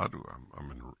 thank God.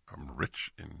 I'm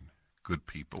rich in good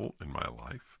people in my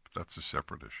life, but that's a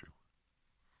separate issue.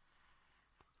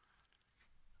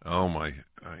 Oh,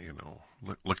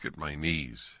 look at my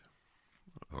knees.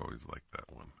 I always like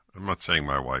that one. I'm not saying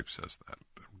my wife says that.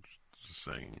 I'm just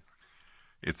saying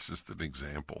it's just an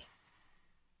example.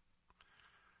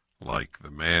 Like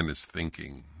the man is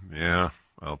thinking, yeah,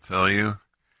 I'll tell you,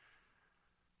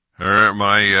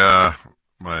 my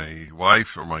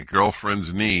wife or my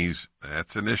girlfriend's knees,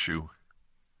 that's an issue.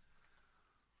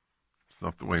 It's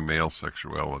not the way male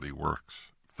sexuality works.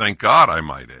 Thank God, I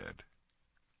might add.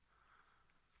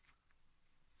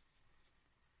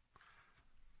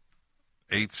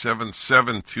 Eight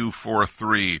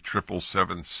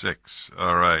 877-243-7776.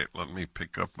 All right, let me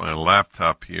pick up my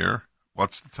laptop here.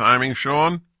 What's the timing,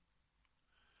 Sean?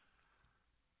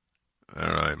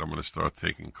 All right, I'm going to start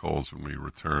taking calls when we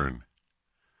return.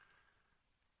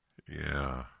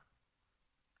 Yeah.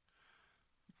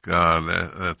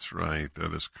 God, that's right.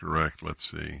 That is correct. Let's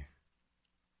see.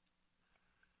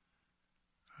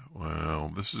 Wow,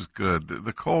 this is good.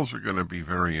 The calls are going to be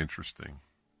very interesting.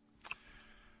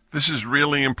 This is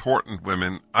really important,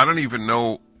 women. I don't even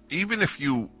know, even if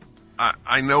you,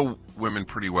 I know women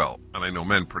pretty well, and I know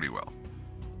men pretty well.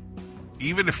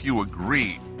 Even if you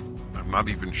agree, I'm not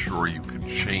even sure you can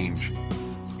change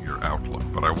your outlook,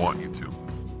 but I want you to.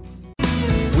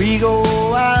 We go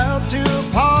out to a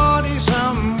party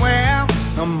somewhere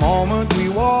the moment we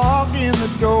walk in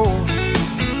the door.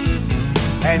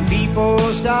 And people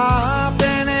stop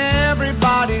and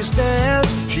everybody stares.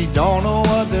 She don't know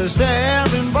what they're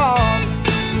staring for.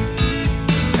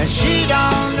 And she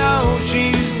don't know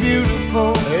she's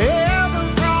beautiful.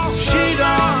 She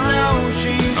don't know she's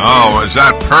beautiful. Oh, is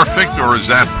that perfect or is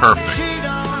that perfect?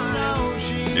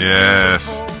 Yes.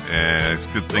 Yeah, it's a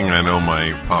good thing I know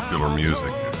my popular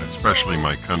music, especially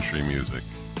my country music.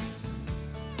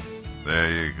 There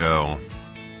you go.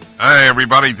 Hey,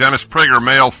 everybody, Dennis Prager,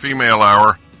 male-female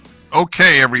hour.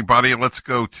 Okay, everybody, let's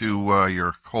go to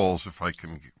your calls if I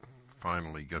can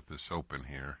finally get this open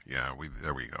here. Yeah,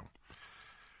 there we go.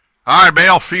 All right,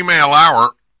 male-female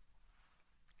hour.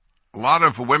 A lot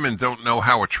of women don't know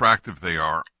how attractive they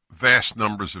are, vast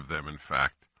numbers of them, in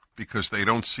fact, because they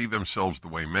don't see themselves the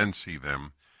way men see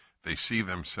them. They see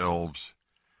themselves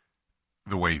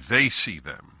the way they see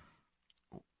them,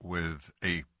 with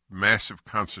a massive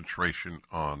concentration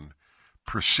on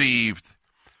perceived,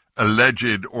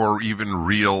 alleged, or even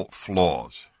real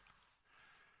flaws.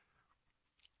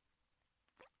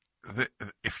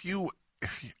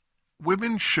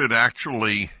 Women should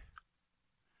actually,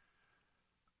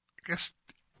 I guess,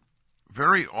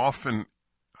 very often,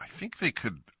 I think they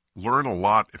could learn a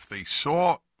lot if they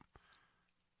saw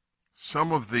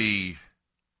some of the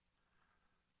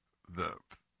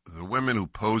women who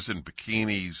pose in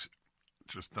bikinis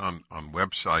just on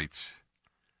websites,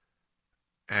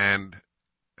 and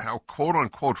how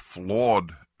quote-unquote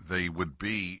flawed they would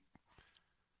be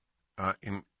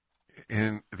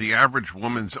in the average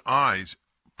woman's eyes.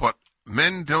 But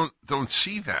men don't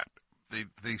see that.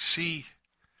 They see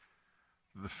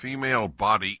the female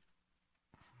body,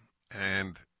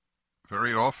 and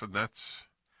very often that's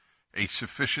a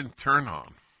sufficient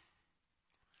turn-on.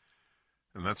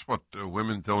 And that's what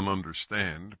women don't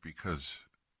understand, because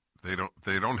they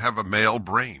don't have a male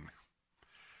brain.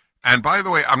 And by the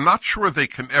way, I'm not sure they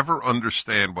can ever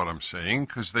understand what I'm saying,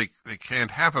 because they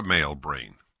can't have a male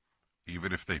brain,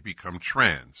 even if they become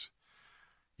trans.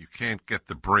 You can't get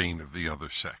the brain of the other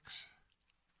sex.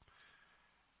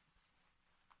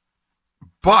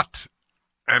 But,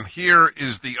 and here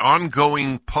is the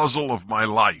ongoing puzzle of my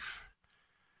life,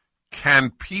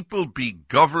 can people be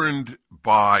governed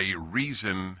by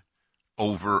reason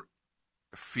over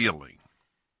feeling?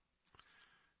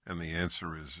 And the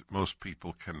answer is most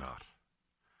people cannot,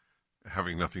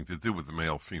 having nothing to do with the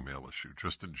male-female issue,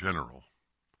 just in general.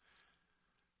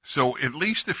 So at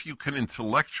least if you can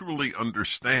intellectually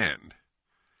understand,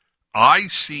 I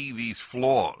see these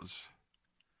flaws,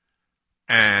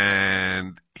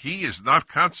 and he is not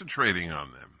concentrating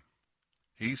on them.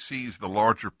 He sees the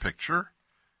larger picture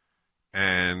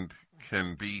and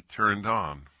can be turned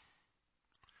on,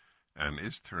 and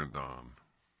is turned on.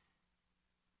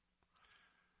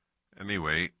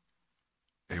 Anyway,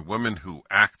 a woman who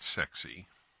acts sexy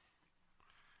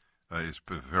is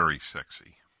very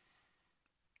sexy.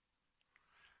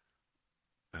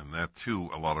 And that, too,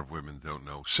 a lot of women don't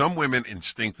know. Some women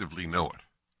instinctively know it.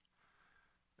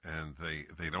 and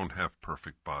they don't have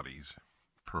perfect bodies,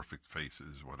 perfect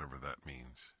faces, whatever that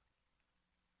means.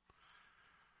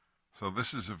 So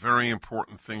this is a very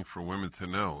important thing for women to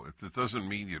know. It doesn't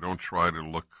mean you don't try to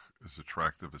look as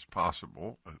attractive as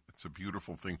possible. It's a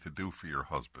beautiful thing to do for your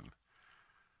husband,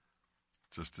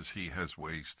 just as he has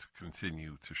ways to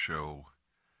continue to show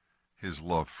his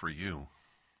love for you.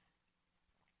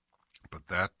 But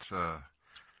that's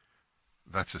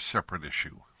a separate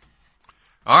issue.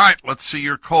 All right, let's see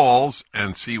your calls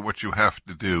and see what you have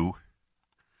to do.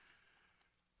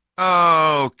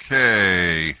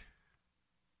 Okay.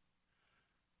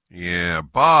 Yeah,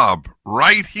 Bob,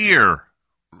 right here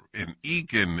in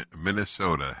Eagan,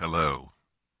 Minnesota. Hello.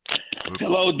 Oops.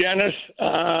 Hello, Dennis.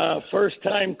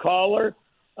 First-time caller.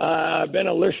 I've been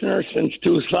a listener since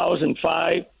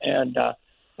 2005, and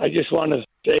I just want to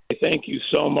say thank you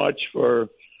so much for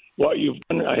what you've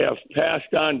done. I have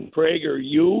passed on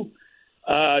PragerU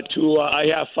I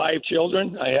have 5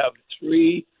 children. I have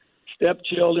 3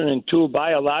 stepchildren and 2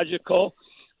 biological.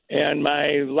 And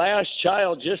my last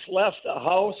child just left the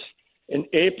house in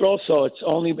April, so it's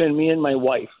only been me and my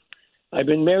wife. I've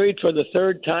been married for the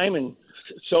 3rd time, and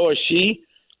so is she,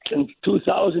 since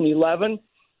 2011.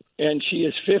 And she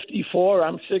is 54,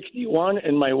 I'm 61,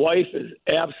 and my wife is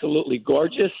absolutely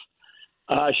gorgeous.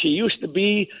 She used to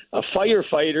be a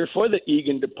firefighter for the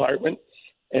Eagan Department,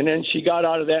 and then she got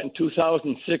out of that in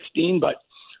 2016, but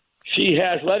she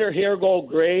has let her hair go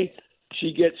gray.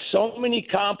 She gets so many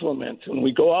compliments when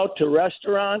we go out to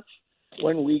restaurants,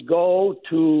 when we go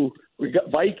to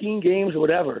Viking games,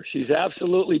 whatever. She's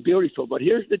absolutely beautiful. But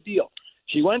here's the deal.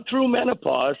 She went through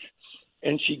menopause,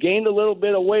 and she gained a little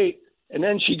bit of weight, and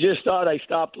then she just thought I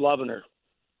stopped loving her.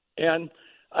 And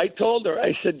I told her,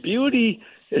 I said, beauty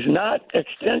is not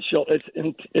existential.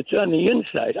 It's on the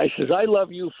inside. I says, I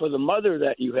love you for the mother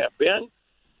that you have been,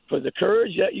 for the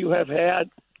courage that you have had.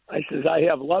 I says, I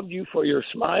have loved you for your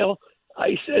smile.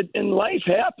 I said, and life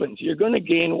happens. You're going to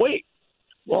gain weight.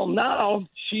 Well, now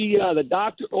the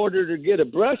doctor ordered her to get a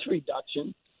breast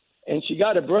reduction, and she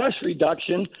got a breast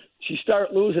reduction. She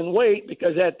started losing weight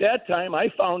because at that time I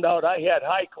found out I had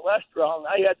high cholesterol, and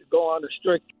I had to go on a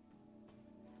strict.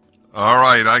 All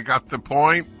right, I got the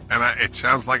point, and it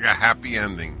sounds like a happy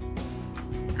ending.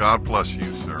 God bless you,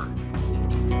 sir.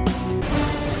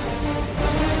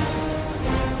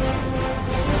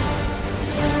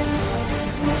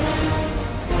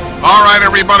 All right,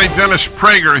 everybody, Dennis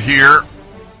Prager here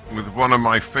with one of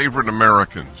my favorite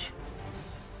Americans.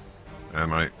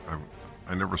 And I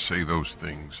never say those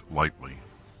things lightly.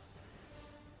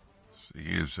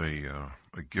 He is a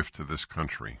gift to this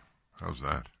country. How's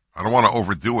that? I don't want to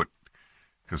overdo it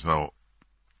because I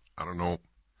don't know.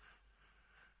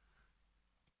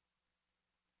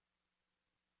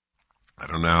 I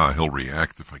don't know how he'll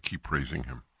react if I keep praising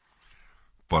him.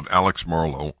 But Alex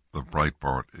Marlow of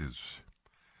Breitbart is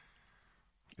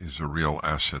a real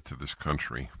asset to this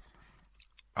country.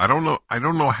 I don't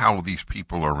know how these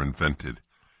people are invented.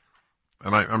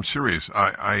 And I'm serious.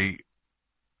 I've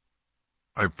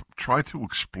tried to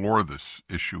explore this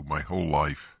issue my whole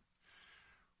life.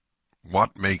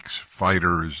 What makes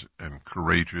fighters and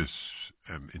courageous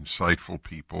and insightful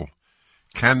people?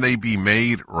 Can they be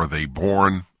made or are they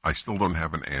born? I still don't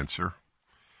have an answer.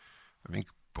 I think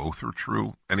both are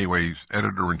true. Anyways,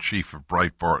 editor-in-chief of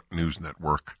Breitbart News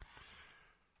Network,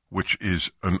 which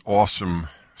is an awesome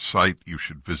site you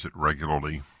should visit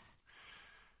regularly.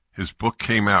 His book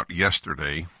came out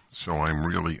yesterday, so I'm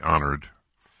really honored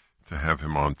to have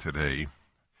him on today.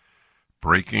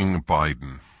 Breaking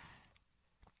Biden.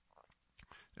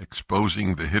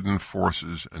 Exposing the hidden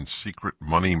forces and secret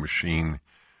money machine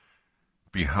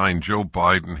behind Joe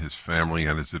Biden, his family,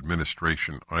 and his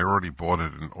administration. I already bought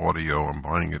it in audio. I'm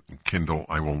buying it in Kindle.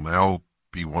 I will now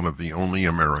be one of the only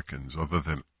Americans, other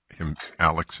than him,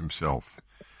 Alex himself,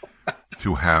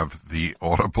 to have the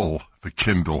Audible, the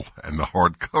Kindle, and the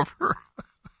hardcover.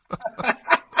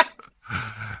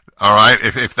 All right,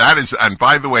 if that is, and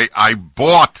by the way, I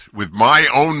bought with my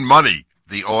own money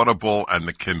the Audible and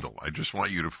the Kindle. I just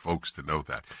want you folks to know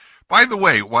that. By the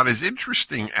way, what is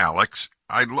interesting, Alex,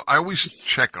 I always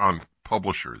check on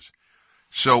publishers.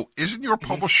 So isn't your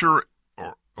publisher,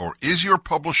 or is your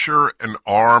publisher an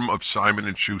arm of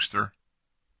Simon & Schuster?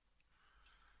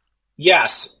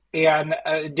 Yes. And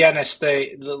Dennis,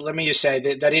 let me just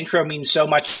say that intro means so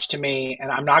much to me,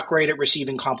 and I'm not great at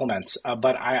receiving compliments,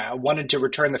 but I wanted to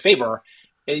return the favor.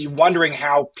 Wondering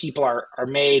how people are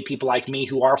made, people like me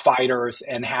who are fighters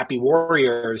and happy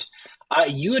warriors.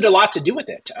 You had a lot to do with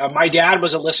it. My dad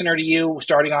was a listener to you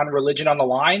starting on Religion on the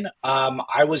Line.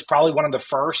 I was probably one of the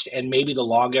first and maybe the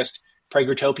longest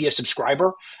Pragertopia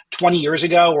subscriber 20 years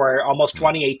ago, or almost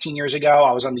 18 years ago.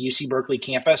 I was on the UC Berkeley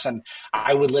campus, and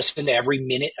I would listen to every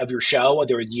minute of your show.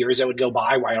 There were years that would go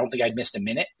by where I don't think I'd missed a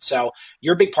minute. So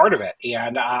you're a big part of it,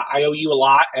 and I owe you a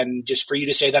lot. And just for you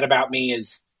to say that about me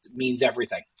means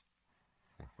everything.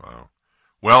 Wow.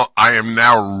 Well, I am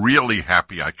now really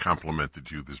happy I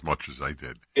complimented you as much as I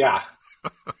did. Yeah.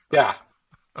 Yeah.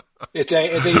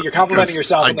 You're complimenting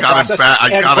yourself in the process. I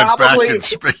got it back in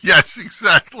space. Yes,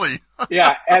 exactly.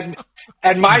 Yeah, and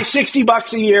my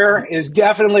 $60 a year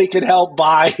definitely could help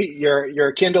buy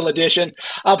your Kindle edition.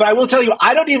 But I will tell you,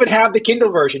 I don't even have the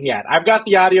Kindle version yet. I've got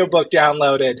the audiobook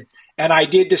downloaded, and I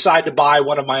did decide to buy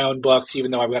one of my own books,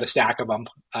 even though I've got a stack of them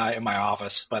in my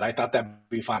office. But I thought that'd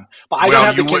be fun. But I don't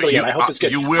have the Kindle yet. I hope it's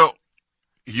good. You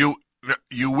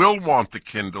will want the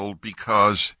Kindle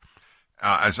because.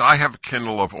 As I have a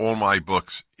Kindle of all my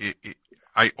books,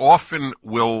 I often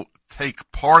will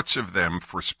take parts of them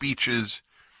for speeches,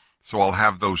 so I'll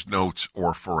have those notes,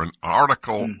 or for an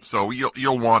article. So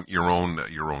you'll want your own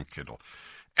Kindle.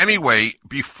 Anyway,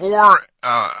 before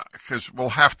because we'll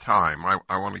have time,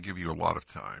 I want to give you a lot of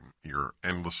time. You're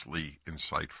endlessly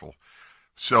insightful.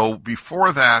 So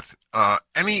before that,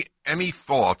 any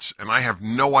thoughts? And I have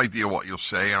no idea what you'll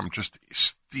say. I'm just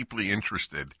deeply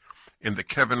interested in the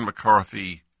Kevin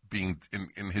McCarthy being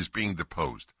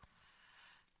deposed.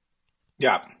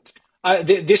 Yeah.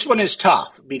 This one is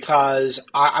tough because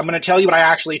I'm going to tell you what I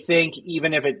actually think,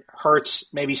 even if it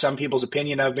hurts maybe some people's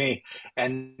opinion of me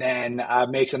and then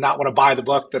makes them not want to buy the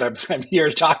book that I'm here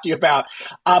to talk to you about.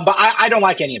 But I don't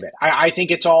like any of it. I think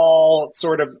it's all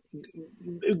sort of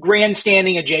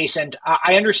grandstanding adjacent.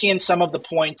 I understand some of the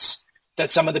points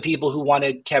that some of the people who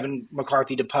wanted Kevin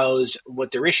McCarthy deposed,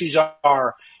 what their issues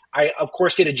are. I, of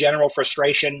course, get a general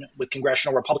frustration with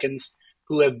congressional Republicans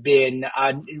who have been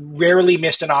rarely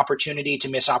missed an opportunity to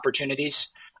miss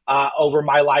opportunities over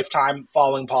my lifetime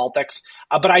following politics.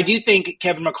 But I do think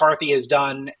Kevin McCarthy has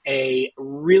done a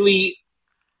really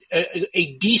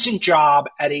a decent job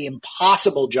at an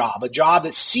impossible job, a job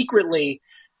that secretly,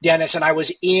 Dennis, and I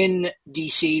was in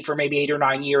D.C. for maybe 8 or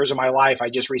 9 years of my life. I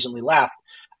just recently left.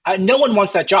 No one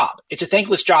wants that job. It's a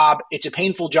thankless job. It's a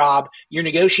painful job. You're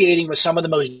negotiating with some of the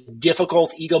most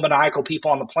difficult, egomaniacal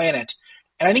people on the planet.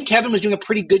 And I think Kevin was doing a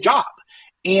pretty good job.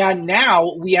 And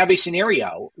now we have a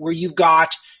scenario where you've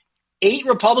got 8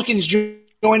 Republicans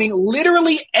joining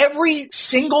literally every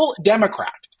single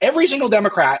Democrat.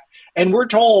 And we're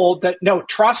told that, no,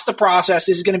 trust the process.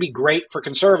 This is going to be great for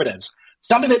conservatives.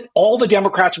 Something that all the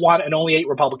Democrats want and only 8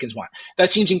 Republicans want.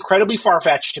 That seems incredibly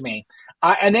far-fetched to me.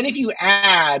 And then if you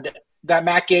add that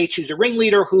Matt Gaetz, who's the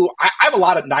ringleader, who I have a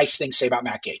lot of nice things to say about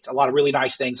Matt Gaetz, a lot of really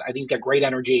nice things. I think he's got great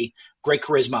energy, great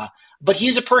charisma. But he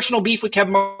has a personal beef with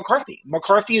Kevin McCarthy.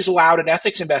 McCarthy has allowed an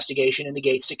ethics investigation into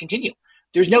Gaetz to continue.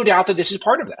 There's no doubt that this is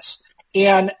part of this.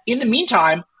 And in the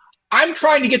meantime, I'm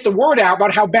trying to get the word out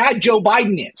about how bad Joe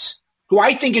Biden is, who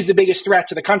I think is the biggest threat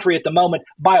to the country at the moment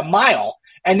by a mile.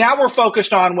 And now we're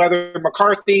focused on whether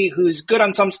McCarthy, who's good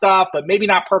on some stuff, but maybe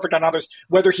not perfect on others,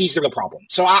 whether he's the real problem.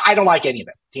 So I don't like any of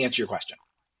it, to answer your question.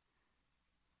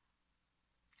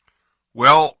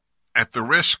 Well, at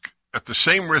the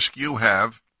same risk you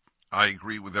have, I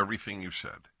agree with everything you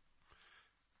said.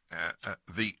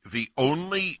 The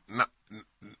only,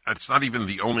 it's not even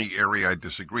the only area I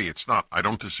disagree. It's not. I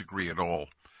don't disagree at all.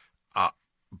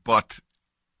 But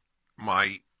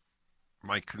my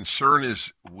concern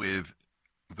is with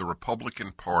the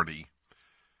Republican Party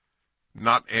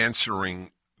not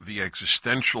answering the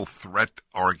existential threat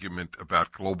argument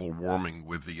about global warming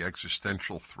with the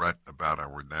existential threat about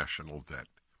our national debt.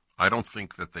 I don't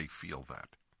think that they feel that.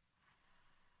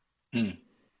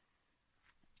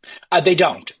 They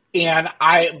don't.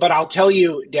 But I'll tell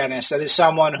you, Dennis, that as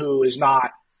someone who is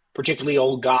not particularly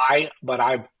old guy, but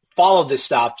I've followed this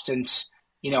stuff since,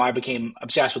 I became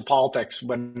obsessed with politics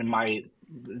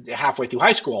halfway through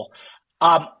high school.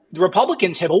 The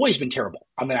Republicans have always been terrible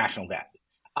on the national debt.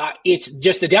 It's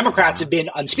just the Democrats have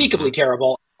been unspeakably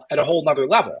terrible at a whole nother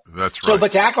level. That's right. So,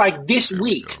 but to act like this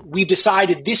week, we've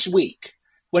decided this week,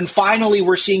 when finally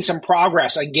we're seeing some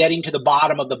progress on getting to the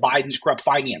bottom of the Biden's corrupt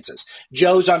finances.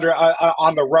 Joe's on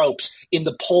the ropes in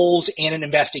the polls and in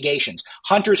investigations.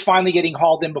 Hunter's finally getting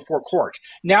hauled in before court.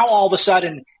 Now all of a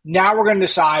sudden, now we're going to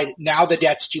decide now the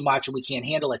debt's too much and we can't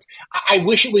handle it. I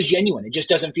wish it was genuine. It just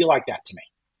doesn't feel like that to me.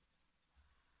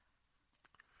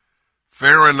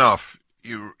 Fair enough.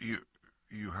 You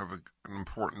have an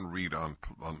important read on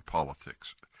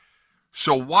politics.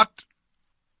 So what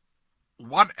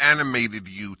animated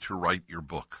you to write your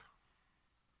book?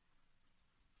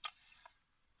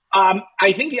 I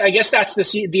guess that's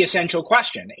the essential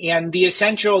question. And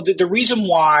the reason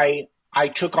why I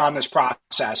took on this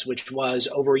process, which was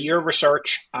over a year of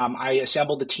research. I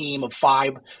assembled a team of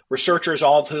 5 researchers,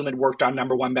 all of whom had worked on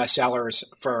 #1 bestsellers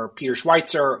for Peter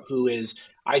Schweitzer, who is,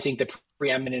 I think, the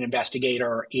preeminent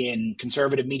investigator in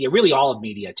conservative media, really all of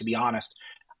media, to be honest.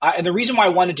 And the reason why I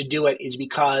wanted to do it is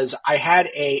because I had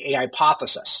a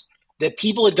hypothesis that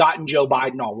people had gotten Joe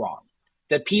Biden all wrong,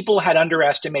 that people had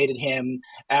underestimated him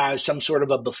as some sort of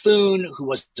a buffoon who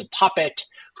was a puppet,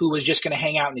 who was just going to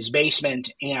hang out in his basement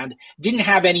and didn't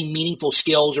have any meaningful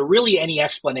skills or really any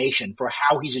explanation for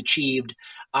how he's achieved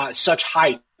such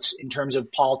heights in terms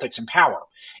of politics and power.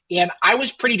 And I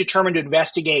was pretty determined to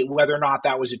investigate whether or not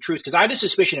that was the truth, because I had a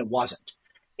suspicion it wasn't.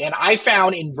 And I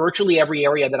found in virtually every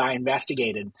area that I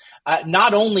investigated,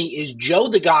 not only is Joe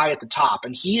the guy at the top,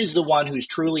 and he is the one who's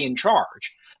truly in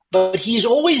charge, but he's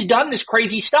always done this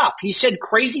crazy stuff. He said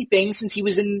crazy things since since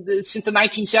the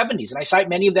 1970s, and I cite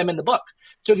many of them in the book.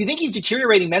 So if you think he's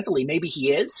deteriorating mentally, maybe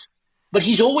he is, but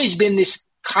he's always been this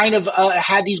kind of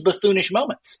had these buffoonish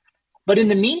moments. But in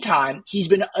the meantime, he's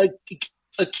been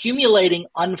accumulating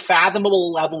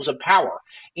unfathomable levels of power,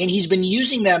 and he's been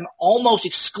using them almost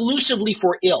exclusively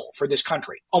for ill for this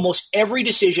country. Almost every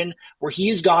decision where he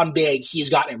has gone big, he has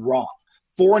gotten it wrong,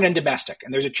 foreign and domestic.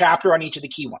 And there's a chapter on each of the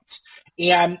key ones.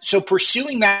 And so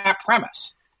pursuing that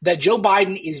premise that Joe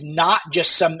Biden is not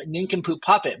just some nincompoop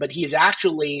puppet, but he is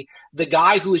actually the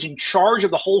guy who is in charge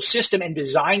of the whole system and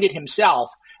designed it himself,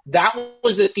 that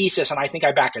was the thesis, and I think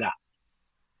I back it up.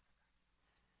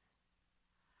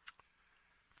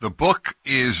 The book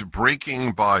is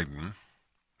Breaking Biden.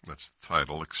 That's the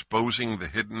title. Exposing the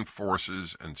hidden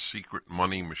forces and secret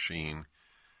money machine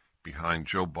behind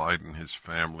Joe Biden, his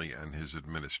family, and his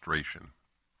administration.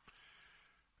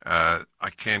 I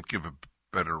can't give a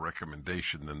better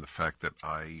recommendation than the fact that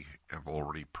I have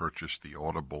already purchased the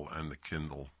Audible and the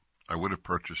Kindle. I would have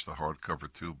purchased the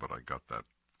hardcover too, but I got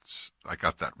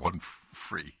that one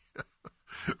free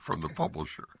from the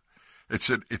publisher. It's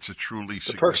a truly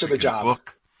significant perks of the job.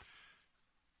 Book.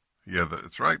 Yeah,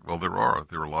 that's right. Well, there are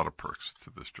a lot of perks to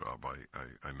this job.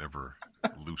 I never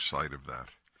lose sight of that.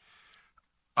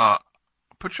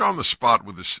 Put you on the spot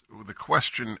with a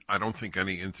question I don't think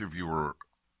any interviewer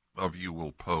of you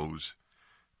will pose,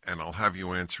 and I'll have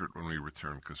you answer it when we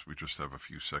return because we just have a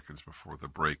few seconds before the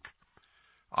break.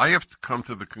 I have to come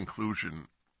to the conclusion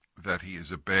that he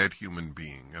is a bad human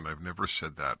being, and I've never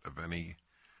said that of any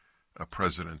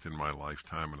president in my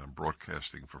lifetime, and I'm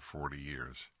broadcasting for 40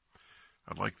 years.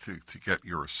 I'd like to get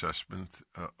your assessment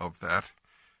of that.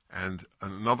 And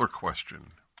another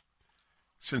question.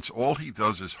 Since all he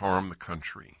does is harm the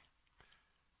country,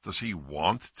 does he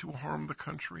want to harm the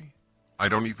country? I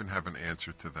don't even have an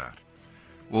answer to that.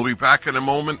 We'll be back in a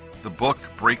moment. The book,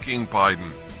 Breaking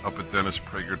Biden, up at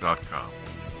DennisPrager.com.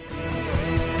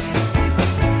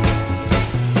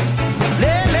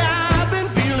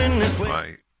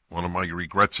 One of my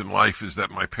regrets in life is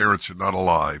that my parents are not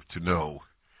alive to know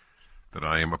that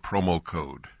I am a promo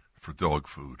code for dog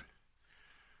food.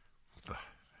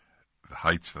 The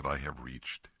heights that I have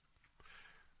reached.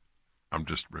 I'm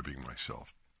just ribbing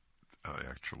myself. I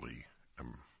actually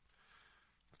am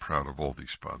proud of all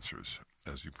these sponsors,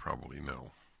 as you probably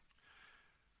know.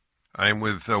 I am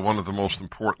with one of the most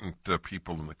important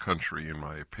people in the country, in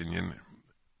my opinion,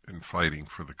 in fighting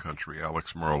for the country,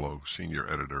 Alex Marlow, senior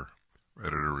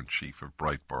editor-in-chief of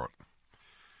Breitbart.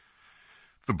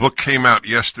 The book came out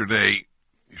yesterday.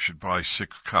 You should buy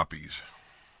 6 copies.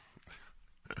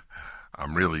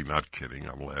 I'm really not kidding.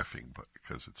 I'm laughing, but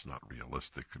because it's not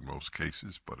realistic in most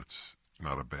cases, but it's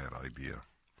not a bad idea.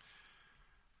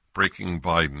 Breaking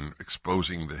Biden,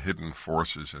 exposing the hidden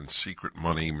forces and secret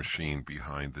money machine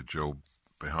behind Joe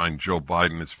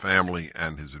Biden, his family,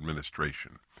 and his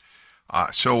administration.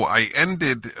 So I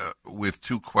ended with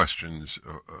 2 questions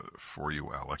for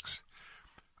you, Alex.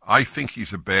 I think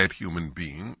he's a bad human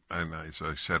being, and as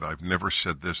I said, I've never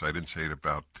said this. I didn't say it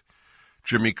about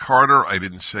Jimmy Carter. I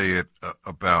didn't say it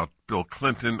about Bill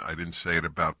Clinton. I didn't say it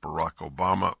about Barack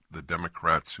Obama, the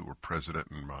Democrats who were president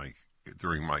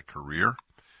during my career.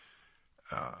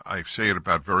 I say it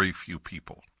about very few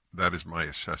people. That is my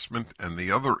assessment. And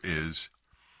the other is,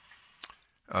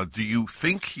 do you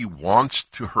think he wants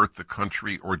to hurt the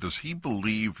country, or does he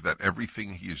believe that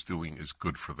everything he is doing is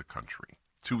good for the country?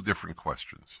 2 different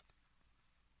questions.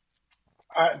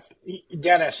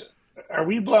 Dennis, are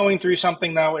we blowing through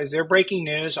something, though? Is there breaking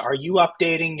news? Are you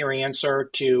updating your answer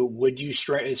to would you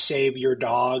save your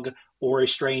dog or a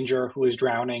stranger who is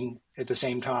drowning at the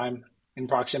same time in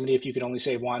proximity if you could only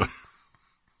save one?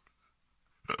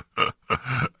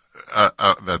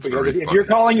 That's because very if funny. you're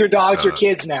calling your dogs your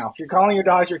kids now, if you're calling your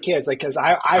dogs your kids, like, because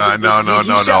no.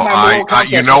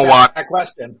 You know what? That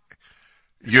question.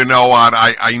 You know what?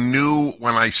 I knew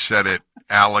when I said it,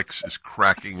 Alex is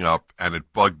cracking up, and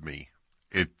it bugged me.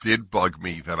 It did bug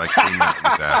me that I came out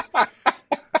with that.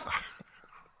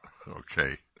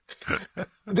 Okay.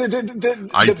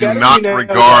 I do not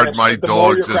regard my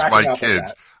dogs as my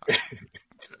kids.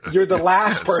 You're the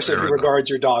last person who regards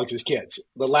your dogs as kids.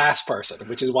 The last person,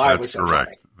 which is why I was so correct.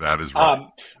 funny. That is right.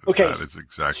 Okay. That is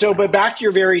exactly so. Right. But back to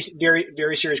your very, very,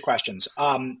 very serious questions.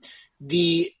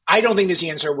 I don't think this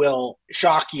answer will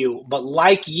shock you, but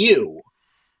like you,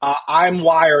 I'm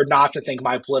wired not to think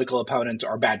my political opponents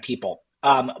are bad people.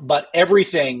 But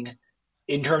everything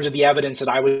in terms of the evidence that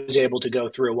I was able to go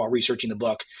through while researching the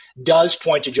book does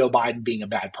point to Joe Biden being a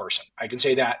bad person. I can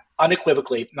say that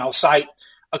unequivocally, and I'll cite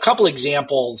a couple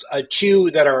examples, two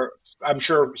that are, I'm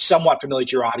sure, somewhat familiar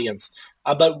to your audience,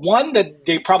 but one that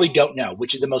they probably don't know,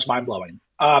 which is the most mind-blowing.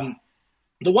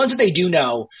 The ones that they do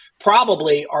know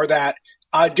probably are that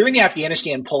during the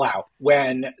Afghanistan pullout,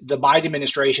 when the Biden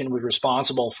administration was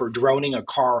responsible for droning a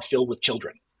car filled with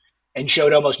children and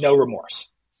showed almost no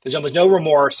remorse. There's almost no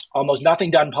remorse, almost nothing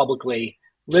done publicly.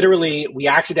 Literally, we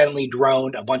accidentally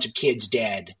droned a bunch of kids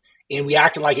dead, and we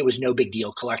acted like it was no big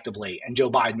deal collectively. And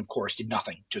Joe Biden, of course, did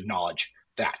nothing to acknowledge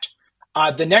that.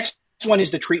 The next one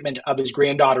is the treatment of his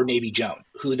granddaughter, Navy Joan,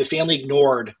 who the family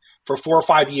ignored for 4 or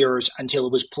 5 years until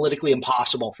it was politically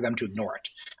impossible for them to ignore it.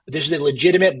 This is a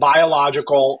legitimate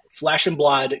biological flesh and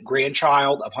blood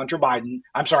grandchild of Hunter Biden.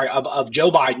 I'm sorry, of Joe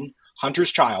Biden,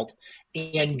 Hunter's child.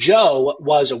 And Joe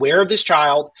was aware of this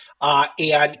child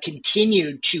and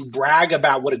continued to brag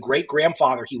about what a great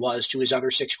grandfather he was to his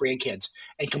other 6 grandkids,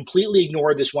 and completely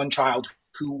ignored this one child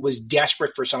who was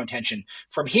desperate for some attention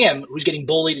from him, who's getting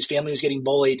bullied. His family was getting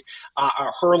bullied.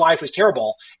 Her life was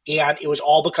terrible. And it was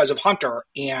all because of Hunter.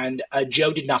 And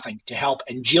Joe did nothing to help,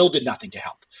 and Jill did nothing to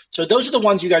help. So those are the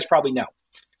ones you guys probably know.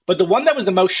 But the one that was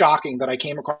the most shocking that I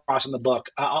came across in the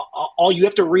book, all you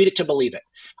have to read it to believe it.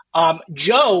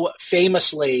 Joe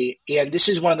famously, and this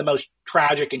is one of the most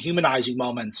tragic and humanizing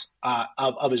moments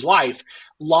of his life,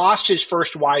 lost his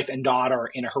first wife and daughter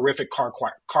in a horrific car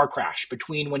crash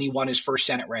between when he won his first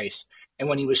Senate race and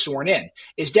when he was sworn in.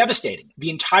 It's devastating. The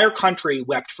entire country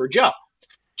wept for Joe.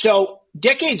 So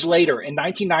decades later, in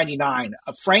 1999,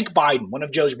 Frank Biden, one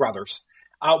of Joe's brothers,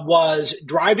 was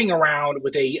driving around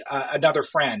with another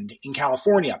friend in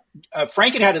California.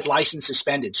 Frank had his license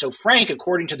suspended. So Frank,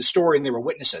 according to the story, and there were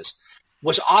witnesses,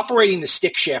 was operating the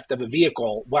stick shift of a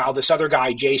vehicle while this other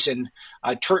guy, Jason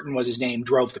Turton was his name,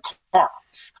 drove the car.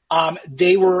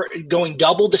 They were going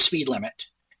double the speed limit,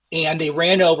 and they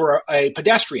ran over a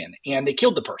pedestrian, and they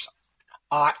killed the person.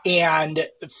 And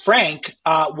Frank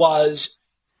was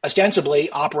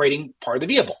ostensibly operating part of the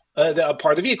vehicle.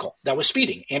 That was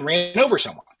speeding and ran over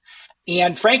someone.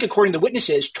 And Frank, according to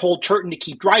witnesses, told Turton to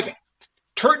keep driving.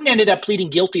 Turton ended up pleading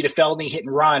guilty to felony hit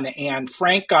and run, and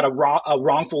Frank got a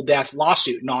wrongful death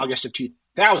lawsuit in August of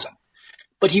 2000.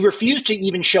 But he refused to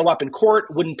even show up in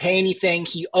court, wouldn't pay anything.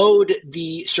 He owed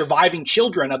the surviving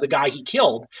children of the guy he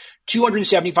killed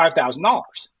 $275,000.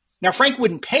 Now, Frank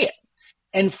wouldn't pay it.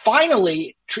 And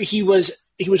finally, he was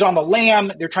on the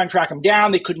lam. They're trying to track him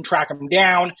down. They couldn't track him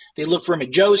down. They looked for him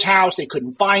at Joe's house. They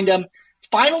couldn't find him.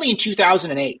 Finally, in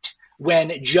 2008,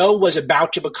 when Joe was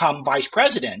about to become vice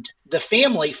president, the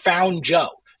family found Joe.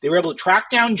 They were able to track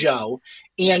down Joe,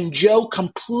 and Joe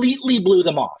completely blew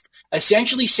them off,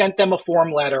 essentially sent them a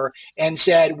form letter and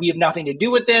said, we have nothing to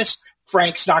do with this.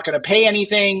 Frank's not going to pay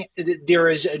anything. There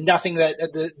is nothing that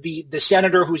the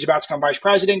senator who's about to become vice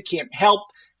president can't help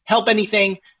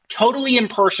anything. Totally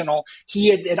impersonal. He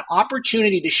had an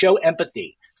opportunity to show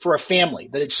empathy for a family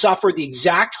that had suffered the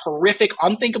exact horrific,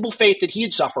 unthinkable fate that he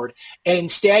had suffered, and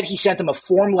instead he sent them a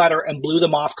form letter and blew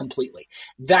them off completely.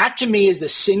 That, to me, is the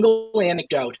single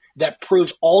anecdote that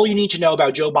proves all you need to know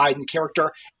about Joe Biden's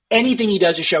character. Anything he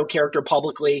does to show character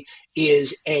publicly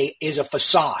is a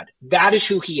facade. That is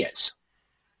who he is.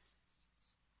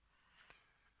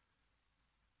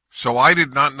 So I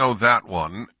did not know that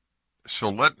one. So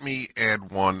let me add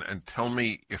one and tell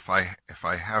me if I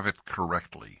have it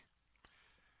correctly.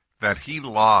 That he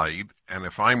lied, and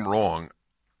if I'm wrong,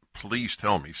 please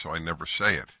tell me so I never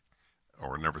say it,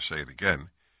 or never say it again,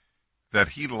 that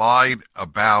he lied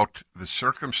about the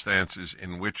circumstances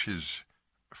in which his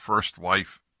first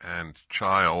wife and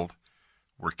child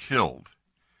were killed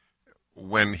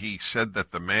when he said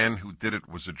that the man who did it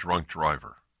was a drunk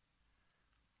driver.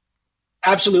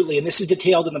 Absolutely. And this is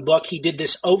detailed in the book. He did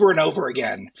this over and over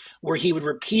again, where he would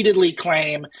repeatedly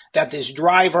claim that this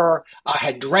driver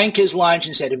had drank his lunch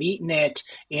instead of eaten it,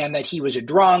 and that he was a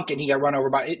drunk and he got run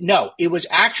over by it. No, it was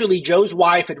actually Joe's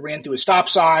wife had ran through a stop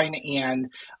sign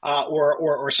and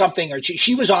or something, or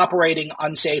she was operating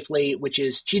unsafely, which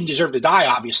is she didn't deserve to die,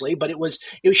 obviously, but it was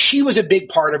she was a big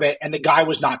part of it, and the guy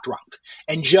was not drunk.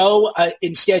 And Joe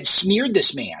instead smeared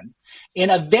this man. And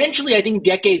eventually, I think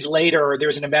decades later, there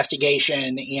was an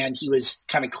investigation and he was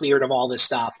kind of cleared of all this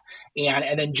stuff.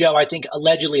 And then Joe, I think,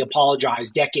 allegedly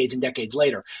apologized decades and decades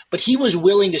later. But he was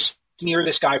willing to smear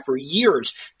this guy for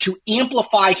years to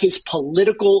amplify his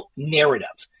political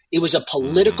narrative. It was a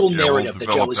political narrative that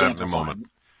Joe was amplifying.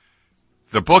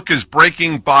 The book is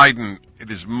Breaking Biden.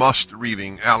 It is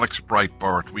must-reading. Alex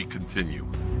Breitbart, we continue.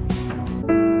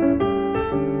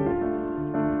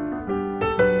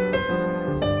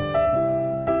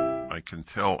 I can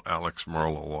tell Alex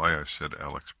Marlow why I said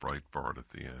Alex Breitbart at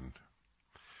the end.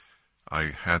 I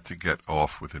had to get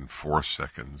off within 4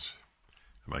 seconds,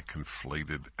 and I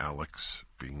conflated Alex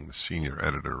being the senior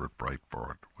editor at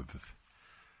Breitbart with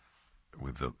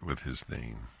his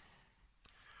name.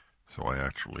 So I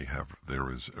actually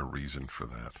there is a reason for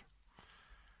that.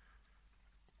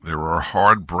 There are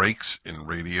hard breaks in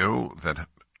radio that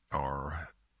are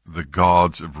the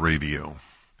gods of radio.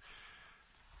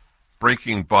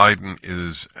 Breaking Biden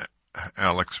is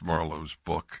Alex Marlow's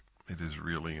book. It is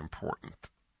really important.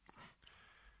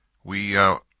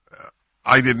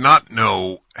 I did not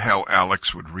know how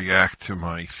Alex would react to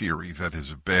my theory that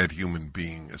is a bad human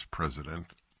being as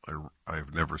president. I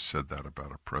have never said that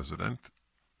about a president,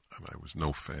 and I was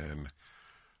no fan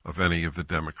of any of the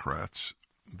Democrats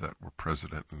that were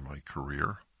president in my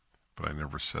career, but I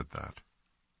never said that.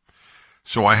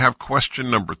 So I have question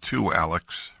number 2,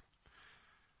 Alex.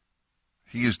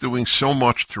 He is doing so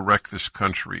much to wreck this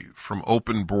country, from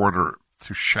open border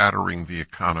to shattering the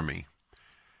economy.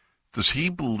 Does he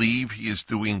believe he is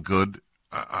doing good?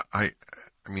 I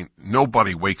mean,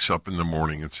 nobody wakes up in the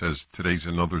morning and says, today's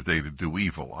another day to do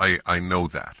evil. I know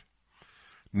that.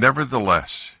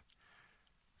 Nevertheless,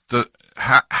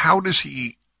 how does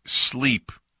he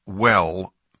sleep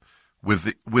well with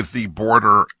the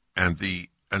border and the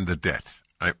debt?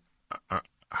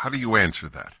 How do you answer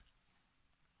that?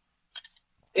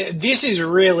 This is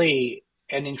really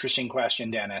an interesting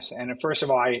question, Dennis. And first of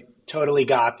all, I totally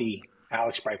got the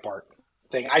Alex Breitbart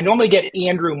thing. I normally get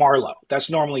Andrew Marlow. That's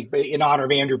normally in honor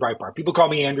of Andrew Breitbart. People call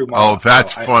me Andrew Marlow. Oh,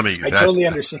 that's funny. I totally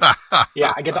understand.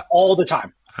 Yeah, I get that all the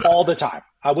time,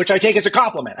 which I take as a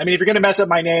compliment. I mean, if you're going to mess up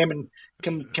my name and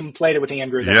conflate it with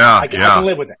Andrew, then I can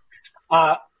live with it.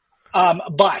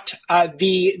 But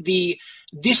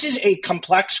this is a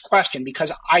complex question,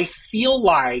 because I feel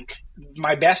like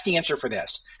my best answer for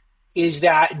this is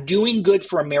that doing good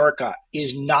for America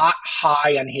is not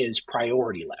high on his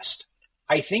priority list.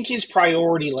 I think his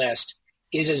priority list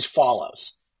is as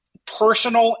follows: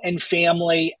 personal and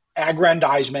family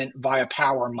aggrandizement via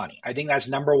power and money. I think that's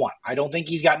number one. I don't think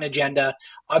he's got an agenda.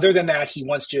 Other than that, he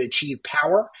wants to achieve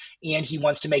power and he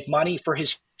wants to make money for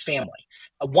his family.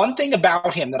 One thing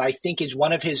about him that I think is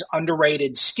one of his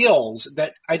underrated skills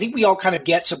that I think we all kind of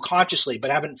get subconsciously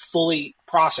but haven't fully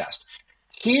processed,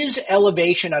 his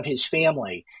elevation of his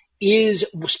family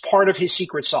was part of his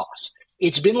secret sauce.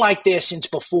 It's been like this since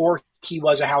before he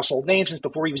was a household name, since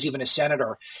before he was even a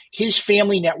senator. His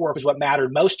family network was what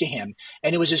mattered most to him.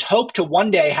 And it was his hope to one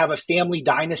day have a family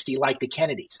dynasty like the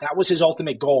Kennedys. That was his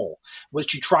ultimate goal, was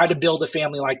to try to build a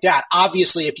family like that.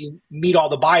 Obviously, if you meet all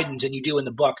the Bidens, and you do in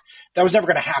the book, that was never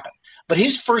going to happen. But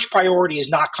his first priority is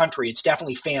not country. It's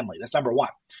definitely family. That's number one.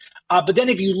 But then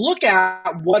if you look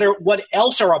at what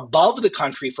else are above the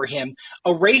country for him,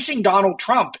 erasing Donald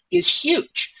Trump is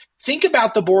huge. Think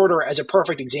about the border as a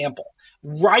perfect example.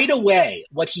 Right away,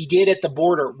 what he did at the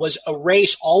border was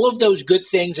erase all of those good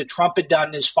things that Trump had done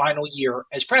in his final year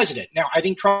as president. Now, I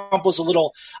think Trump was a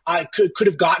little could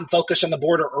have gotten focused on the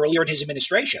border earlier in his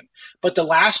administration. But the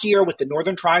last year with the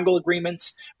Northern Triangle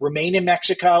agreements, remain in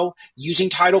Mexico, using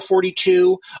Title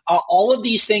 42, all of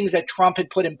these things that Trump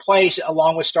had put in place,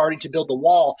 along with starting to build the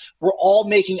wall, were all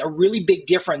making a really big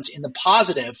difference in the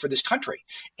positive for this country.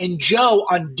 And Joe,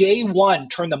 on day one,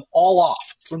 turned them all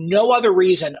off for no other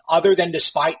reason other than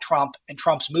despite Trump and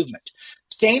Trump's movement.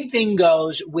 Same thing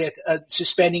goes with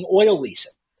suspending oil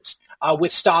leases,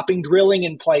 with stopping drilling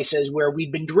in places where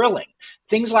we've been drilling.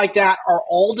 Things like that are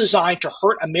all designed to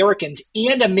hurt Americans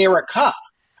and America,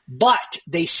 but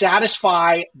they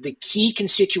satisfy the key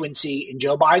constituency in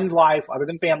Joe Biden's life, other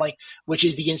than family, which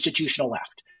is the institutional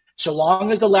left. So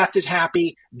long as the left is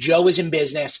happy, Joe is in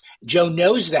business. Joe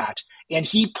knows that. And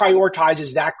he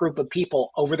prioritizes that group of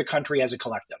people over the country as a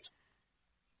collective.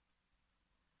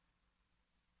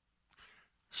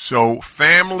 So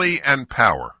family and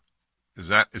power. Is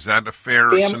that a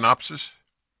fair synopsis?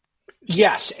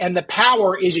 Yes, and the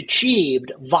power is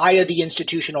achieved via the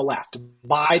institutional left,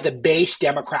 by the base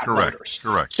Democrat voters.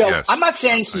 Correct. So yes. I'm not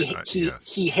saying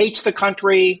he hates the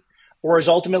country or is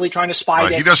ultimately trying to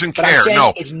spite it. He doesn't but care. I'm saying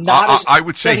No, it's not I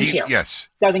would say he care. Yes.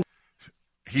 Doesn't.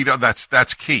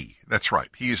 That's key. That's right.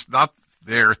 He is not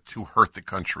there to hurt the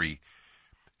country.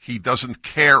 He doesn't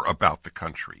care about the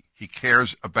country. He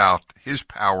cares about his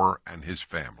power and his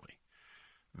family.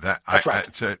 That's right.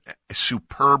 It's a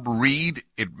superb read.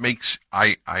 It makes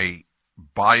I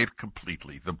buy it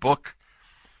completely. The book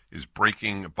is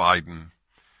Breaking Biden,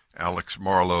 Alex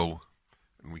Marlow,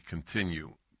 and we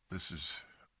continue. This is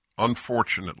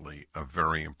unfortunately a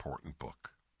very important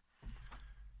book.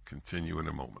 Continue in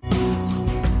a moment.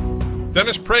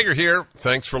 Dennis Prager here.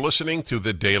 Thanks for listening to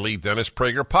the Daily Dennis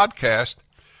Prager Podcast.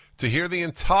 To hear the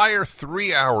entire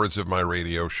 3 hours of my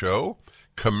radio show,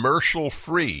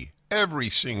 commercial-free, every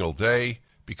single day,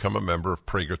 become a member of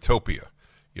Pragertopia.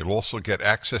 You'll also get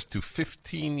access to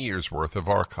 15 years' worth of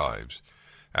archives,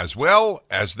 as well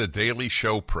as the daily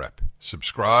show prep.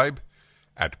 Subscribe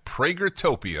at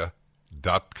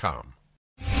Pragertopia.com.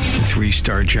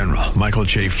 3-star General Michael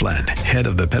J. Flynn, head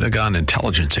of the Pentagon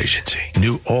Intelligence Agency,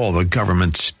 knew all the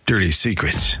government's dirty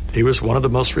secrets. He was one of the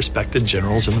most respected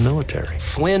generals in the military.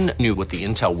 Flynn knew what the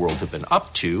intel world had been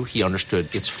up to. He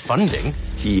understood its funding.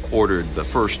 He ordered the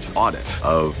first audit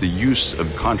of the use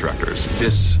of contractors.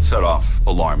 This set off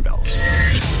alarm bells.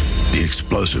 The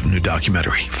explosive new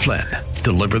documentary, Flynn,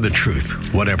 Deliver the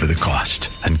Truth, Whatever the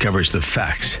Cost, uncovers the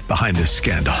facts behind this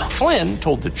scandal. Flynn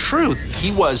told the truth.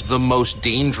 He was the most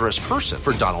dangerous person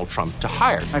for Donald Trump to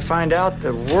hire. I find out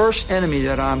the worst enemy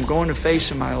that I'm going to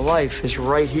face in my life is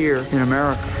right here in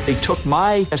America. They took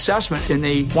my assessment and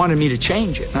they wanted me to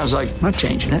change it. And I was like, I'm not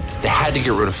changing it. They had to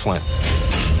get rid of Flynn.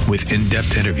 With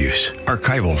in-depth interviews,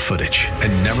 archival footage,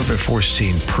 and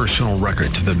never-before-seen personal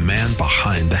records of the man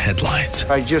behind the headlines.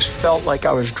 I just felt like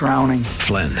I was drowning.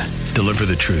 Flynn, Deliver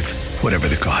the Truth, Whatever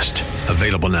the Cost.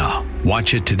 Available now.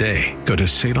 Watch it today. Go to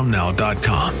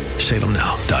salemnow.com.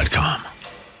 salemnow.com.